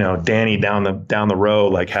 Danny down the row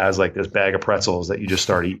like has like this bag of pretzels that you just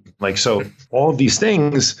start eating? Like, so all of these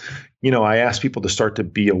things, I ask people to start to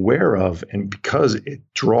be aware of, and because it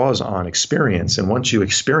draws on experience. And once you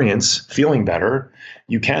experience feeling better,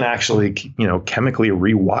 you can actually, chemically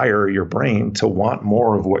rewire your brain to want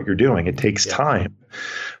more of what you're doing. It takes time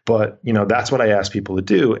But, that's what I ask people to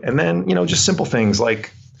do. And then, just simple things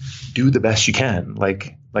like do the best you can,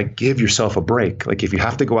 like give yourself a break. Like if you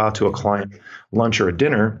have to go out to a client lunch or a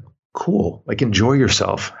dinner, cool. Like enjoy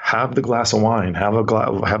yourself, have the glass of wine, have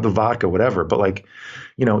the vodka, whatever. But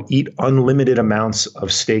eat unlimited amounts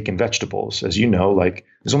of steak and vegetables. As you know, like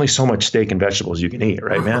there's only so much steak and vegetables you can eat,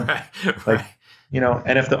 right, man? Right.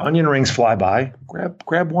 And if the onion rings fly by,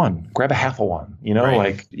 grab one, grab a half of one, Right.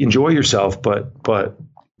 like enjoy yourself, but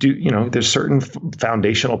do, there's certain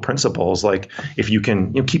foundational principles. Like if you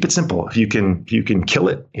can, keep it simple. If you can kill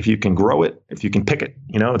it, if you can grow it, if you can pick it,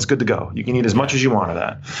 it's good to go. You can eat as much as you want of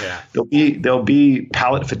that. Yeah. There'll be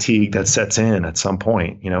palate fatigue that sets in at some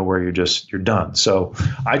point, where you're done. So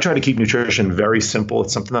I try to keep nutrition very simple.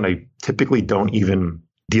 It's something that I typically don't even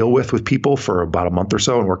deal with people for about a month or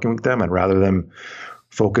so and working with them. I'd rather them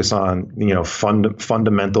focus on,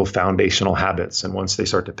 fundamental foundational habits. And once they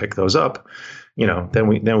start to pick those up, then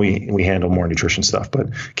we handle more nutrition stuff. But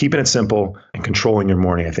keeping it simple and controlling your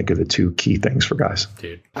morning, I think, are the two key things for guys.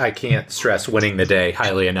 Dude, I can't stress winning the day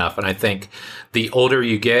highly enough. And I think the older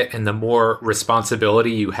you get and the more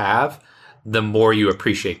responsibility you have, the more you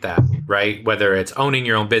appreciate that, right? Whether it's owning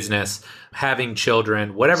your own business, having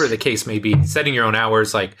children, whatever the case may be, setting your own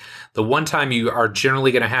hours. Like the one time you are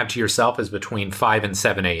generally going to have to yourself is between 5 and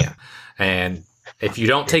 7 a.m. And if you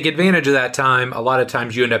don't take advantage of that time, a lot of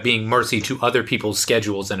times you end up being mercy to other people's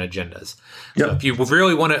schedules and agendas. Yep. So if you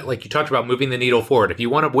really want to, like you talked about, moving the needle forward, if you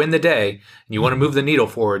want to win the day and you want to move the needle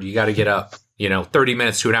forward, you got to get up, 30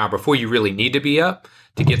 minutes to an hour before you really need to be up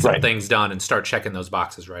to get some things done and start checking those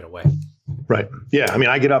boxes right away. Right. Yeah. I mean,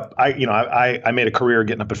 I get up, I made a career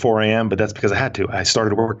getting up at 4 a.m., but that's because I had to. I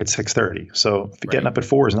started work at 6:30. So if getting up at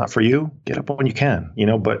 4 is not for you, get up when you can,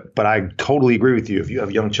 but I totally agree with you. If you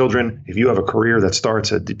have young children, if you have a career that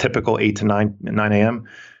starts at the typical 8 to 9 a.m.,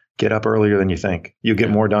 get up earlier than you think. You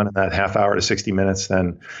get more done in that half hour to 60 minutes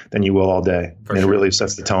than you will all day. And it really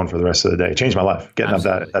sets the tone for the rest of the day. It changed my life. Getting up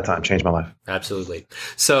that time changed my life. Absolutely.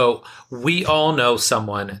 So we all know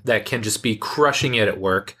someone that can just be crushing it at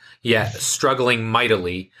work, yet struggling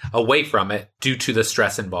mightily away from it due to the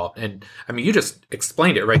stress involved. And I mean, you just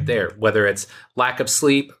explained it right there, whether it's lack of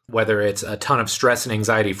sleep, whether it's a ton of stress and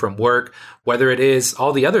anxiety from work, whether it is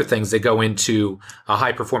all the other things that go into a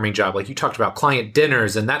high performing job. Like you talked about client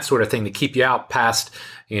dinners and that sort of thing that keep you out past,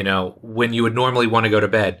 when you would normally want to go to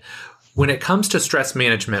bed. When it comes to stress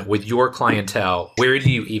management with your clientele, where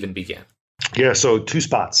do you even begin? Yeah. So 2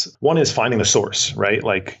 spots. One is finding the source, right?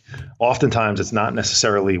 Like oftentimes it's not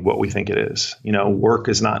necessarily what we think it is. Work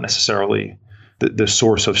is not necessarily the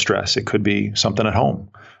source of stress. It could be something at home.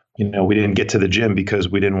 We didn't get to the gym because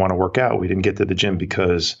we didn't want to work out. We didn't get to the gym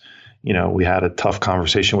because, we had a tough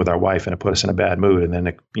conversation with our wife and it put us in a bad mood. And then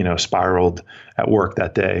it, spiraled at work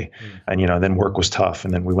that day. And, then work was tough.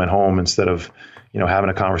 And then we went home instead of, having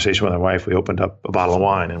a conversation with our wife, we opened up a bottle of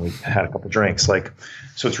wine and we had a couple of drinks.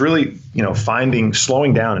 So it's really,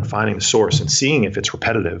 slowing down and finding the source and seeing if it's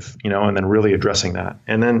repetitive, and then really addressing that.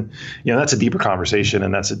 And then, that's a deeper conversation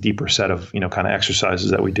and that's a deeper set of, kind of exercises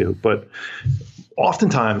that we do. But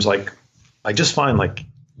oftentimes, I just find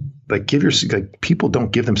people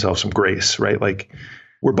don't give themselves some grace, right? Like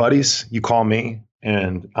we're buddies. You call me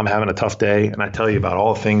and I'm having a tough day and I tell you about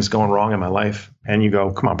all the things going wrong in my life. And you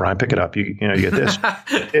go, come on, Brian, pick it up. You get this.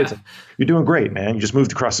 You're doing great, man. You just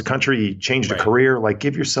moved across the country. You changed a career.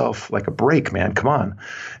 Give yourself a break, man. Come on.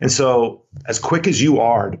 And so as quick as you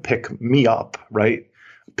are to pick me up, right?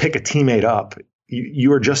 Pick a teammate up.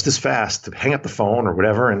 You are just as fast to hang up the phone or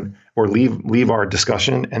whatever or leave our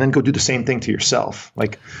discussion and then go do the same thing to yourself.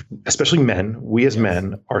 Especially men, we as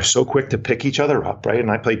men are so quick to pick each other up, right?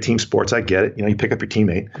 And I play team sports. I get it. You pick up your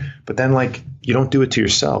teammate, but then you don't do it to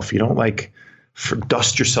yourself. You don't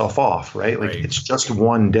dust yourself off, right? It's just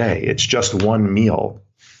one day. It's just one meal.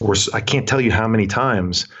 Or I can't tell you how many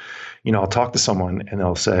times, I'll talk to someone and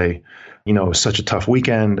they'll say, it was such a tough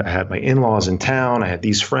weekend. I had my in-laws in town. I had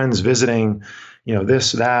these friends visiting,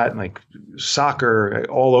 this, that, soccer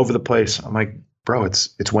all over the place. I'm like, bro,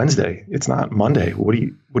 it's Wednesday. It's not Monday. What are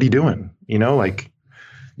you doing? You're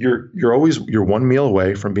one meal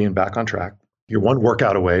away from being back on track. You're one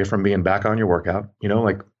workout away from being back on your workout.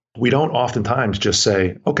 We don't oftentimes just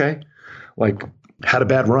say, okay, had a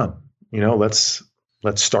bad run, let's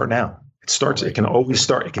start now. It can always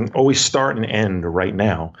start and end right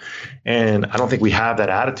now. And I don't think we have that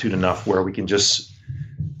attitude enough where we can just,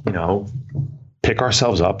 pick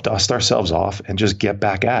ourselves up, dust ourselves off and just get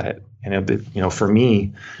back at it. And, for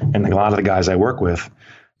me and a lot of the guys I work with,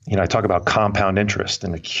 I talk about compound interest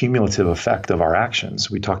and the cumulative effect of our actions.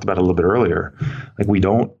 We talked about it a little bit earlier. We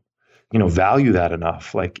don't, value that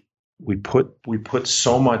enough. we put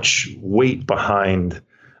so much weight behind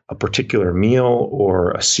a particular meal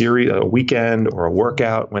or a weekend or a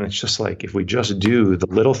workout, when it's just like, if we just do the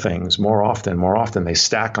little things more often, they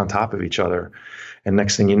stack on top of each other. And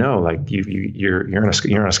next thing you know, like you're in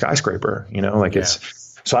a skyscraper,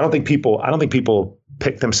 so I don't think people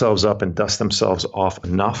pick themselves up and dust themselves off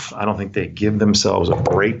enough. I don't think they give themselves a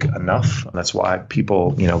break enough. And that's why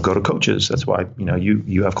people, go to coaches. That's why,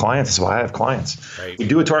 you have clients. That's why I have clients. Right. We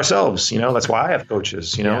do it to ourselves. That's why I have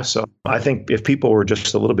coaches, So I think if people were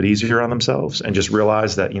just a little bit easier on themselves and just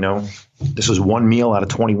realize that, this is one meal out of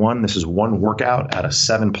 21, this is one workout out of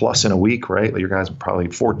 7+ in a week, right? Like your guys are probably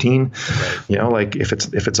 14, right. Like if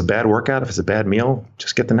it's a bad workout, if it's a bad meal,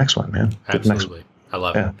 just get the next one, man. Get Absolutely. I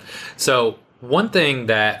love it. So one thing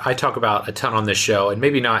that I talk about a ton on this show, and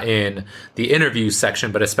maybe not in the interview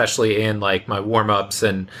section, but especially in like my warm-ups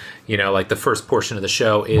and, like the first portion of the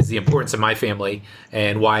show, is the importance of my family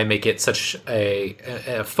and why I make it such a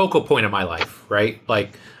focal point of my life, right?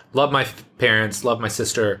 Like, love my parents, love my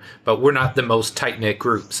sister, but we're not the most tight-knit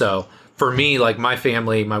group. So for me, like my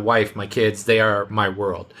family, my wife, my kids, they are my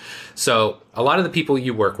world. So a lot of the people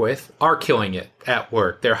you work with are killing it at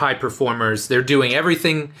work. They're high performers. They're doing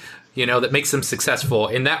everything, that makes them successful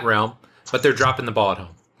in that realm, but they're dropping the ball at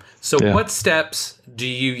home. So what steps do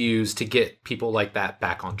you use to get people like that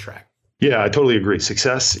back on track? Yeah, I totally agree.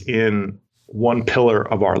 Success in one pillar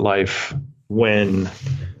of our life, when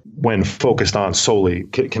focused on solely,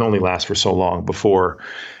 can only last for so long before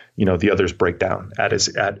the others break down at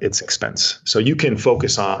its expense. So you can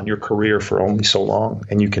focus on your career for only so long,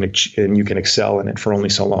 and you can excel in it for only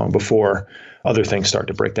so long before other things start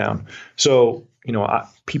to break down. So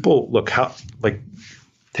people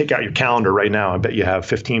take out your calendar right now. I bet you have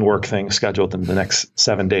 15 work things scheduled in the next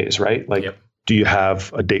 7 days, right? Like, Do you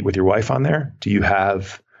have a date with your wife on there? Do you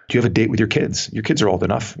have a date with your kids? Your kids are old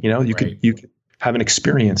enough, you could have an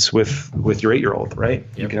experience with your 8-year-old, right?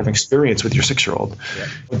 You can have an experience with your 6-year-old.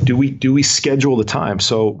 Do we schedule the time?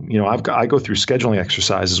 So, I go through scheduling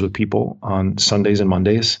exercises with people on Sundays and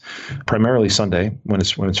Mondays, primarily Sunday when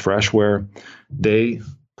it's fresh, where they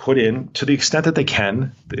put in, to the extent that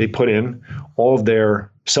they put in all of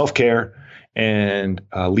their self-care and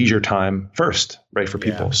leisure time first, right? For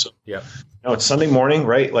people. So, it's Sunday morning,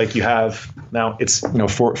 right? Like you have, now it's,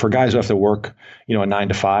 for guys who have to work, a 9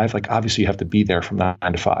 to 5, like obviously you have to be there from 9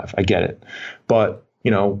 to 5. I get it. But,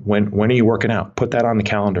 when are you working out? Put that on the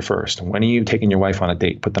calendar first. When are you taking your wife on a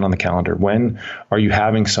date? Put that on the calendar. When are you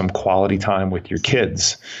having some quality time with your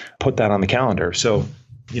kids? Put that on the calendar. So,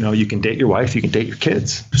 you can date your wife, you can date your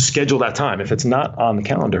kids. Schedule that time. If it's not on the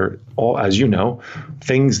calendar, as you know,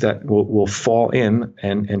 things that will fall in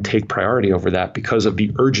and take priority over that because of the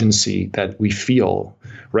urgency that we feel,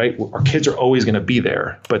 right? Our kids are always going to be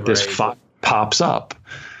there, but this fire pops up.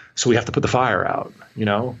 So we have to put the fire out,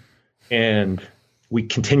 and we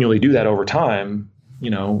continually do that over time,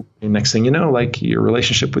 and next thing you know, like your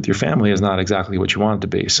relationship with your family is not exactly what you want it to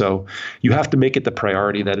be. So you have to make it the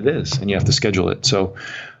priority that it is, and you have to schedule it. So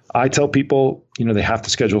I tell people, they have to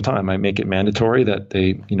schedule time. I make it mandatory that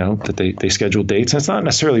they schedule dates. And it's not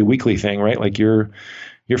necessarily a weekly thing, right? Like your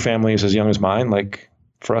family is as young as mine. Like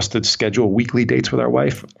for us to schedule weekly dates with our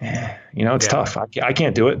wife, it's tough. I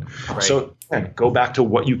can't do it. Right. So go back to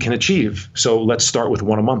what you can achieve. So let's start with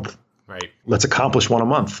one a month. Right. Let's accomplish one a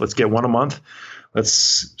month. Let's get one a month.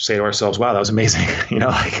 Let's say to ourselves, wow, that was amazing.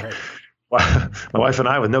 Right. My wife and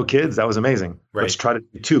I with no kids, that was amazing. Right. Let's try to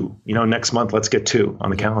do 2. Next month, let's get 2 on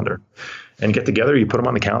the calendar and get together. You put them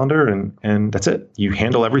on the calendar and that's it. You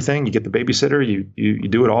handle everything. You get the babysitter. You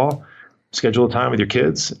do it all. Schedule a time with your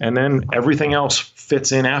kids, and then everything else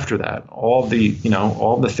fits in after that. All the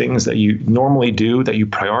things that you normally do that you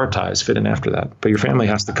prioritize fit in after that. But your family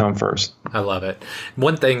has to come first. I love it.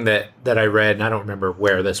 One thing that I read, and I don't remember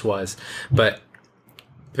where this was, but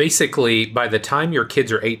basically, by the time your kids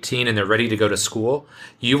are 18 and they're ready to go to school,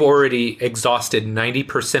 you've already exhausted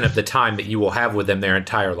 90% of the time that you will have with them their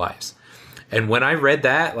entire lives. And when I read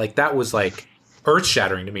that, like that was like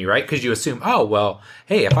earth-shattering to me, right? Because you assume, oh, well,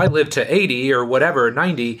 hey, if I live to 80 or whatever,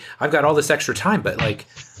 90, I've got all this extra time. But like,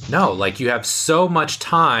 no, like you have so much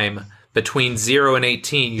time between 0 and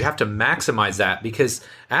 18. You have to maximize that, because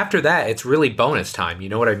after that, it's really bonus time. You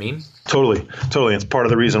know what I mean? Totally. It's part of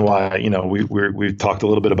the reason why, we've talked a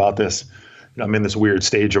little bit about this. I'm in this weird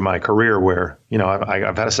stage of my career where,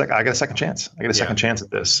 I've had I got a second chance. I got a second chance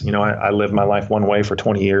at this. I lived my life one way for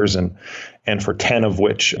 20 years and for 10 of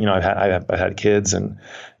which, I've had kids, and,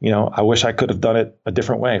 I wish I could have done it a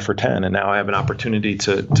different way for 10. And now I have an opportunity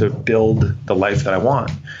to build the life that I want,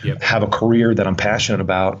 have a career that I'm passionate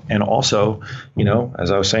about. And also, as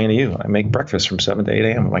I was saying to you, I make breakfast from 7 to 8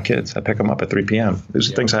 a.m. with my kids. I pick them up at 3 p.m.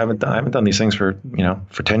 These are things I haven't done. I haven't done these things for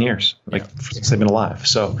 10 years, since they've been alive.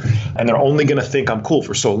 So, and they're only going to think I'm cool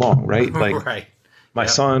for so long, right? Like, right. My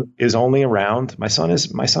son is only around. My son's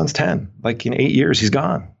 10. Like in 8 years, he's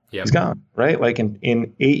gone. Yep. He's gone, right? Like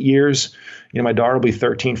in 8 years, my daughter will be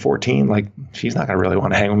 13, 14. Like, she's not going to really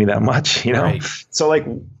want to hang with me that much, Right. So like,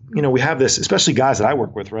 we have this, especially guys that I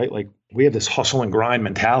work with, right? Like, we have this hustle and grind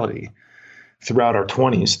mentality throughout our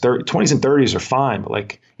 20s. 20s and 30s are fine, but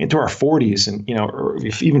like into our 40s and, or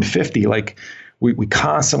even 50, like we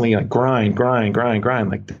constantly like grind.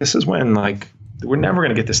 Like, this is when, like, we're never going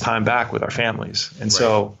to get this time back with our families. And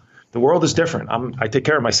so the world is different. I take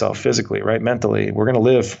care of myself physically, right? Mentally. We're going to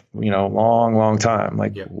live, long time.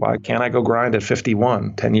 Like, why can't I go grind at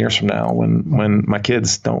 51, 10 years from now when my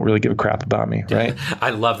kids don't really give a crap about me, right? I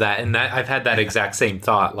love that. And I've had that exact same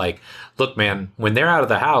thought. Like, look, man, when they're out of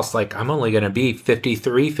the house, like, I'm only going to be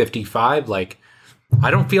 53, 55. Like, I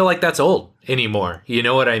don't feel like that's old anymore. You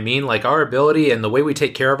know what I mean? Like, our ability and the way we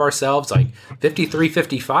take care of ourselves, like 53,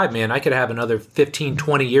 55, man, I could have another 15,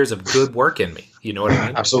 20 years of good work in me. You know what I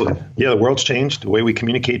mean? Absolutely. Yeah, the world's changed. The way we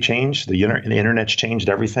communicate changed. The internet's changed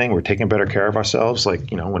everything. We're taking better care of ourselves. Like,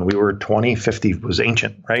 when we were 20, 50 was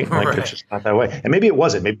ancient, right? Like, it's just not that way. And maybe it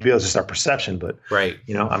wasn't. Maybe it was just our perception. But, I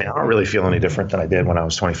don't really feel any different than I did when I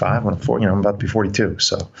was 25. When I'm about to be 42.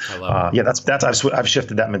 So, I've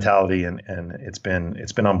shifted that mentality, and it's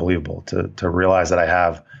been unbelievable to realize that I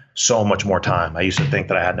have so much more time. I used to think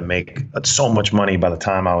that I had to make so much money by the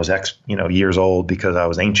time I was years old because I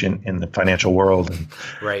was ancient in the financial world. And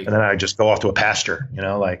then I just go off to a pasture,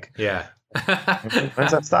 like,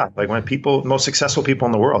 when's that stop? Like, when most successful people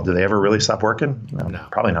in the world, do they ever really stop working? No.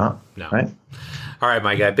 Probably not. No. Right. All right,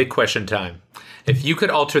 my guy, big question time. If you could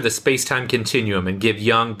alter the space-time continuum and give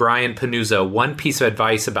young Brian Panuzzo one piece of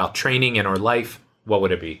advice about training in our life, what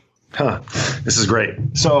would it be? This is great.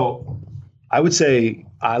 So I would say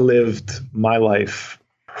I lived my life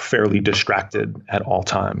fairly distracted at all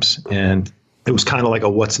times. And it was kind of like a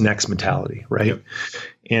what's next mentality, right? Yep.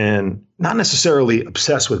 And not necessarily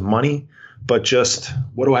obsessed with money, but just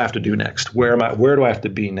what do I have to do next? Where do I have to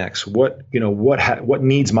be next? What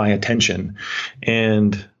needs my attention?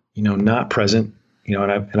 And, not present,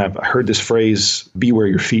 and I've heard this phrase, be where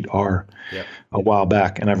your feet are, a while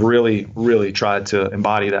back. And I've really, really tried to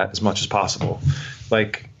embody that as much as possible.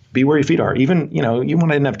 Like, be where your feet are. Even when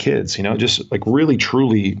I didn't have kids, just like really,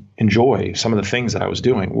 truly enjoy some of the things that I was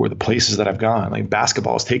doing, or the places that I've gone. Like,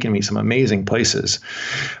 basketball has taken me some amazing places,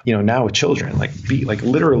 now with children,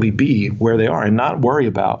 literally be where they are and not worry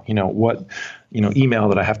about, what, email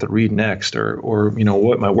that I have to read next or,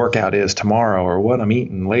 what my workout is tomorrow or what I'm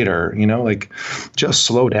eating later, just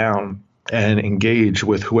slow down and engage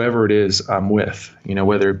with whoever it is I'm with,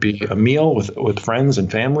 whether it be a meal with friends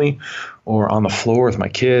and family, or on the floor with my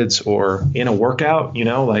kids, or in a workout,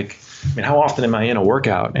 how often am I in a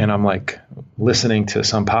workout and I'm like listening to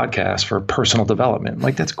some podcast for personal development?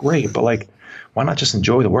 Like, that's great, but like, why not just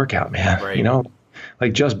enjoy the workout, man?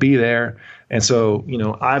 Right. Just be there. And so,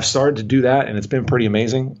 I've started to do that, and it's been pretty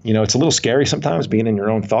amazing. It's a little scary sometimes being in your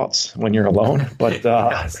own thoughts when you're alone, but,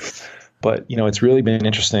 yes. But, it's really been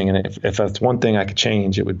interesting. And if that's one thing I could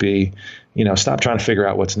change, it would be, stop trying to figure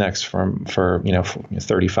out what's next for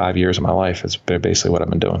 35 years of my life. It's basically what I've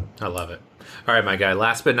been doing. I love it. All right, my guy.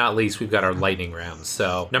 Last but not least, we've got our lightning round.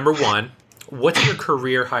 So, number one, what's your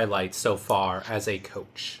career highlight so far as a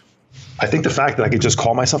coach? I think the fact that I could just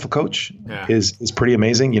call myself a coach is pretty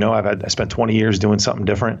amazing. I spent 20 years doing something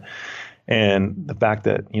different. And the fact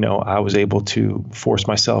that, I was able to force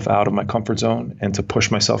myself out of my comfort zone and to push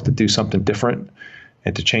myself to do something different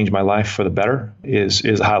and to change my life for the better is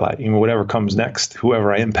a highlight. Whatever comes next,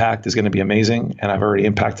 whoever I impact is going to be amazing. And I've already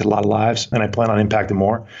impacted a lot of lives, and I plan on impacting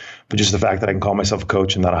more. But just the fact that I can call myself a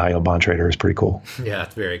coach and not a high-yield bond trader is pretty cool. Yeah,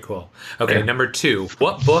 that's very cool. Okay, Number two,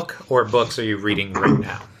 what book or books are you reading right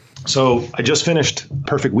now? So I just finished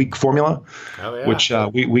Perfect Week Formula, which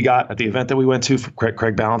we got at the event that we went to for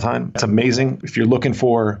Craig Ballantyne. It's amazing. If you're looking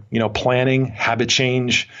for, planning, habit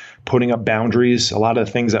change, putting up boundaries. A lot of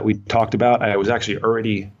the things that we talked about, I was actually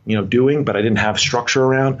already, doing, but I didn't have structure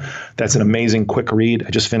around. That's an amazing quick read. I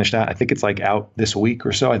just finished that. I think it's like out this week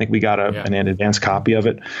or so. I think we got an advanced copy of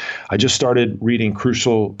it. I just started reading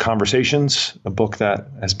Crucial Conversations, a book that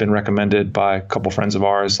has been recommended by a couple friends of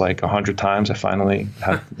ours like 100 times. I finally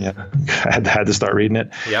had to start reading it.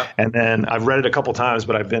 Yep. And then I've read it a couple times,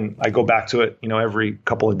 but I go back to it, every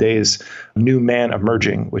couple of days. New Man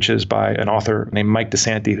Emerging, which is by an author named Mike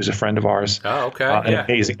DeSanti, who's a friend of ours. Oh,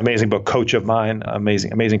 okay. Amazing book. Coach of mine,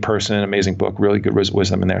 amazing person, amazing book, really good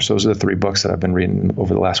wisdom in there. So those are the 3 books that I've been reading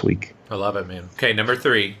over the last week. I love it, man. Okay, number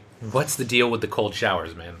 3. What's the deal with the cold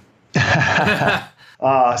showers, man?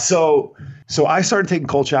 So I started taking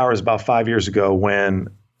cold showers about 5 years ago when,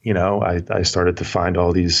 I started to find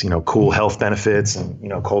all these, cool health benefits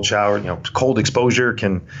and, cold shower, cold exposure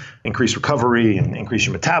can increase recovery and increase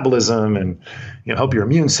your metabolism and, help your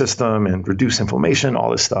immune system and reduce inflammation, all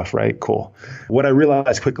this stuff, right? Cool. What I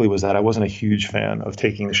realized quickly was that I wasn't a huge fan of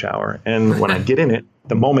taking the shower. And when I get in it,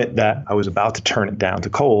 the moment that I was about to turn it down to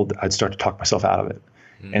cold, I'd start to talk myself out of it.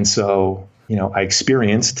 And so, I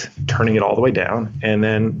experienced turning it all the way down and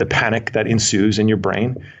then the panic that ensues in your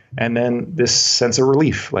brain. And then this sense of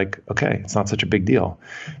relief, like, okay, it's not such a big deal.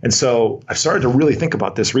 And so I started to really think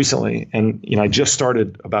about this recently. And, I just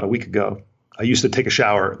started about a week ago. I used to take a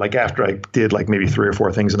shower like after I did like maybe 3 or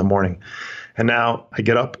 4 things in the morning. And now I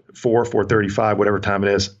get up 4:35, whatever time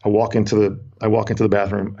it is. I walk into the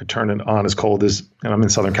bathroom. I turn it on as cold as, and I'm in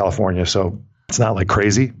Southern California. So it's not like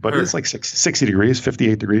crazy, but it's like 60 degrees,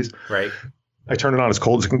 58 degrees. Right. I turn it on as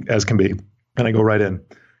cold as can be. And I go right in.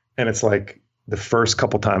 And it's like, the first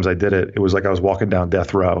couple times I did it, it was like I was walking down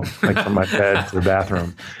death row, like from my bed to the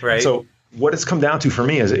bathroom. Right. So what it's come down to for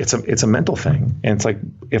me is it's a mental thing. And it's like,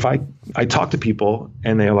 if I talk to people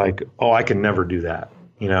and they're like, oh, I can never do that,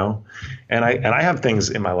 and I have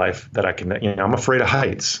things in my life that I can, I'm afraid of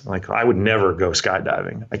heights. Like I would never go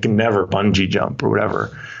skydiving. I can never bungee jump or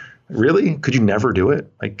whatever. Really? Could you never do it?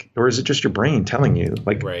 Like, or is it just your brain telling you?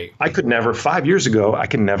 Like, right. I could never, 5 years ago, I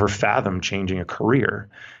could never fathom changing a career.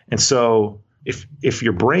 And so if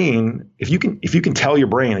your brain, if you can tell your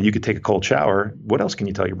brain that you could take a cold shower, what else can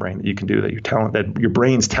you tell your brain that you can do that that your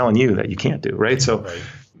brain's telling you that you can't do, right? So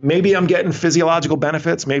maybe I'm getting physiological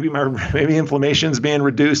benefits. Maybe inflammation's being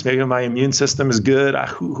reduced. Maybe my immune system is good.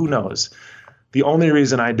 Who knows? The only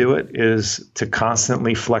reason I do it is to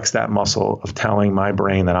constantly flex that muscle of telling my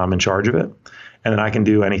brain that I'm in charge of it, and then I can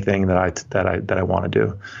do anything that I want to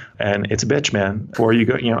do. And it's a bitch, man. Before you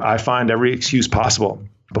go, I find every excuse possible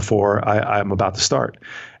before I'm about to start.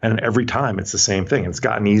 And every time it's the same thing. It's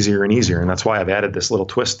gotten easier and easier. And that's why I've added this little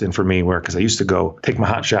twist in for me because I used to go take my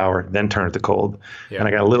hot shower, then turn it to cold. Yeah. And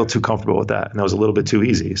I got a little too comfortable with that. And that was a little bit too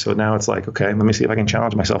easy. So now it's like, okay, let me see if I can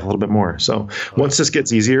challenge myself a little bit more. So once this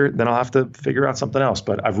gets easier, then I'll have to figure out something else.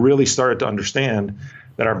 But I've really started to understand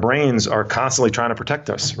that our brains are constantly trying to protect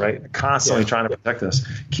us, right? Constantly trying to protect us,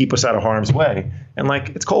 keep us out of harm's way. And like,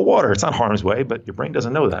 it's cold water. It's not harm's way, but your brain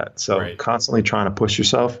doesn't know that. So constantly trying to push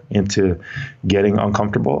yourself into getting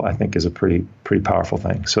uncomfortable, I think is a pretty powerful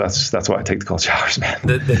thing. So that's why I take the cold showers, man.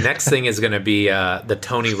 The next thing is going to be the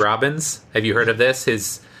Tony Robbins. Have you heard of this?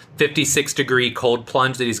 His 56-degree cold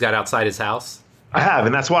plunge that he's got outside his house? I have,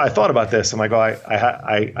 and that's why I thought about this. I'm like,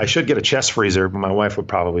 I should get a chest freezer, but my wife would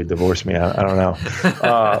probably divorce me. I don't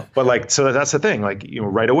know. But like, so that's the thing. Like,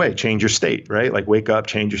 right away, change your state, right? Like, wake up,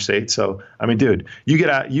 change your state. So, I mean, dude, you get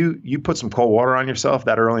out, you put some cold water on yourself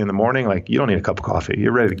that early in the morning. Like, you don't need a cup of coffee.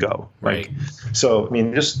 You're ready to go. Right. So, I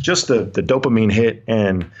mean, just the dopamine hit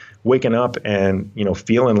and waking up and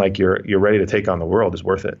feeling like you're ready to take on the world is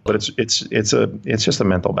worth it. But it's just a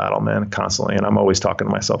mental battle, man, constantly, and I'm always talking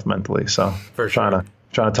to myself mentally. So for sure.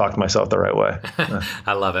 Trying to talk to myself the right way.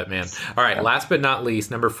 I love it, man. All right, last but not least,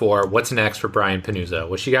 number 4. What's next for Brian Panuzzo?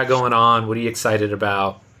 What you got going on? What are you excited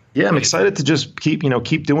about? Yeah, I'm excited to just keep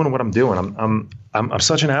doing what I'm doing. I'm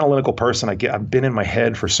such an analytical person. I've been in my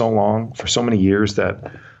head for so long, for so many years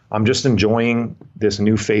that I'm just enjoying this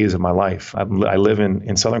new phase of my life. I live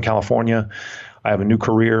in Southern California. I have a new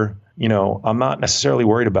career. I'm not necessarily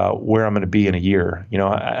worried about where I'm going to be in a year.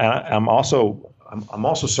 I'm also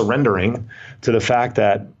surrendering to the fact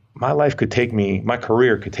that my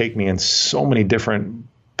career could take me in so many different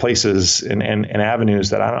places and avenues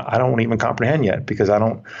that I don't even comprehend yet, because I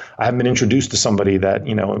haven't been introduced to somebody that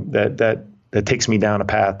that takes me down a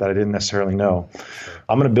path that I didn't necessarily know.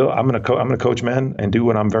 I'm going to coach men and do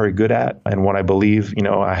what I'm very good at and what I believe,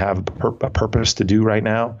 I have a purpose to do right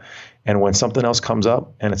now. And when something else comes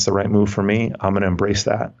up and it's the right move for me, I'm going to embrace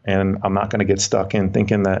that. And I'm not going to get stuck in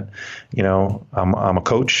thinking that, I'm a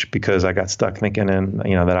coach because I got stuck thinking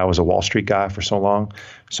that I was a Wall Street guy for so long.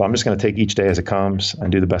 So I'm just going to take each day as it comes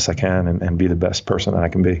and do the best I can and be the best person that I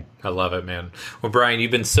can be. I love it, man. Well, Brian, you've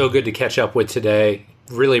been so good to catch up with today.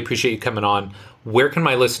 Really appreciate you coming on. Where can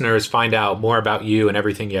my listeners find out more about you and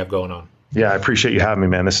everything you have going on? Yeah, I appreciate you having me,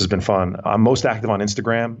 man. This has been fun. I'm most active on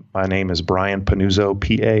Instagram. My name is Brian Pannuzzo,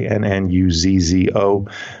 Pannuzzo.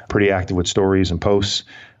 Pretty active with stories and posts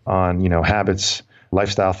on, habits,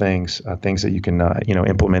 lifestyle things, things that you can,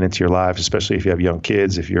 implement into your lives, especially if you have young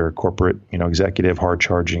kids, if you're a corporate, executive, hard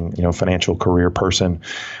charging, financial career person.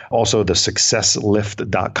 Also, the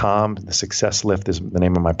successlift.com. The Success Lift is the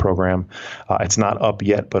name of my program. It's not up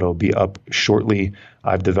yet, but it'll be up shortly.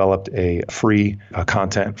 I've developed a free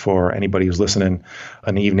content for anybody who's listening,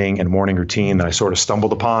 an evening and morning routine that I sort of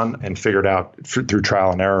stumbled upon and figured out through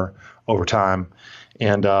trial and error over time.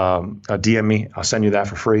 And DM me. I'll send you that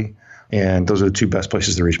for free. And those are the two best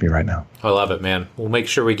places to reach me right now. I love it, man. We'll make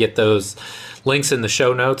sure we get those links in the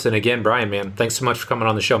show notes. And again, Brian, man, thanks so much for coming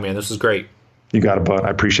on the show, man. This was great. You got it, bud. I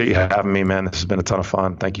appreciate you having me, man. This has been a ton of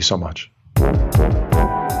fun. Thank you so much.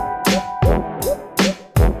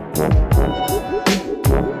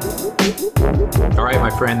 All right,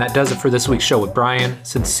 my friend, that does it for this week's show with Brian.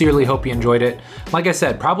 Sincerely hope you enjoyed it. Like I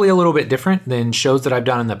said, probably a little bit different than shows that I've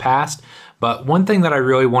done in the past. But one thing that I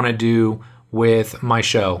really want to do with my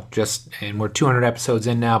show, and we're 200 episodes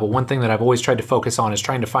in now, but one thing that I've always tried to focus on is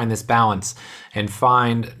trying to find this balance and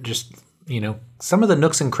find just, some of the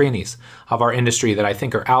nooks and crannies of our industry that I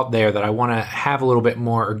think are out there that I want to have a little bit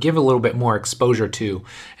more or give a little bit more exposure to.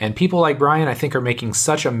 And people like Brian, I think, are making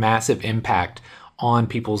such a massive impact on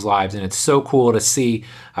people's lives. And it's so cool to see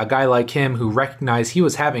a guy like him who recognized he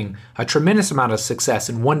was having a tremendous amount of success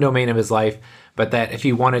in one domain of his life, but that if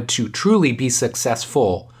he wanted to truly be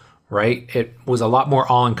successful, right, it was a lot more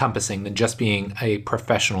all-encompassing than just being a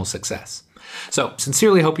professional success. So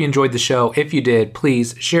sincerely hope you enjoyed the show. If you did,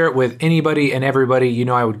 please share it with anybody and everybody.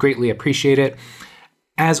 I would greatly appreciate it.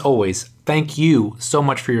 As always, thank you so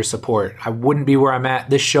much for your support. I wouldn't be where I'm at.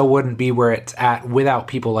 This show wouldn't be where it's at without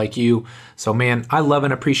people like you. So man, I love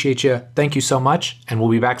and appreciate you. Thank you so much. And we'll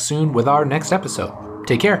be back soon with our next episode.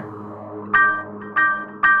 Take care.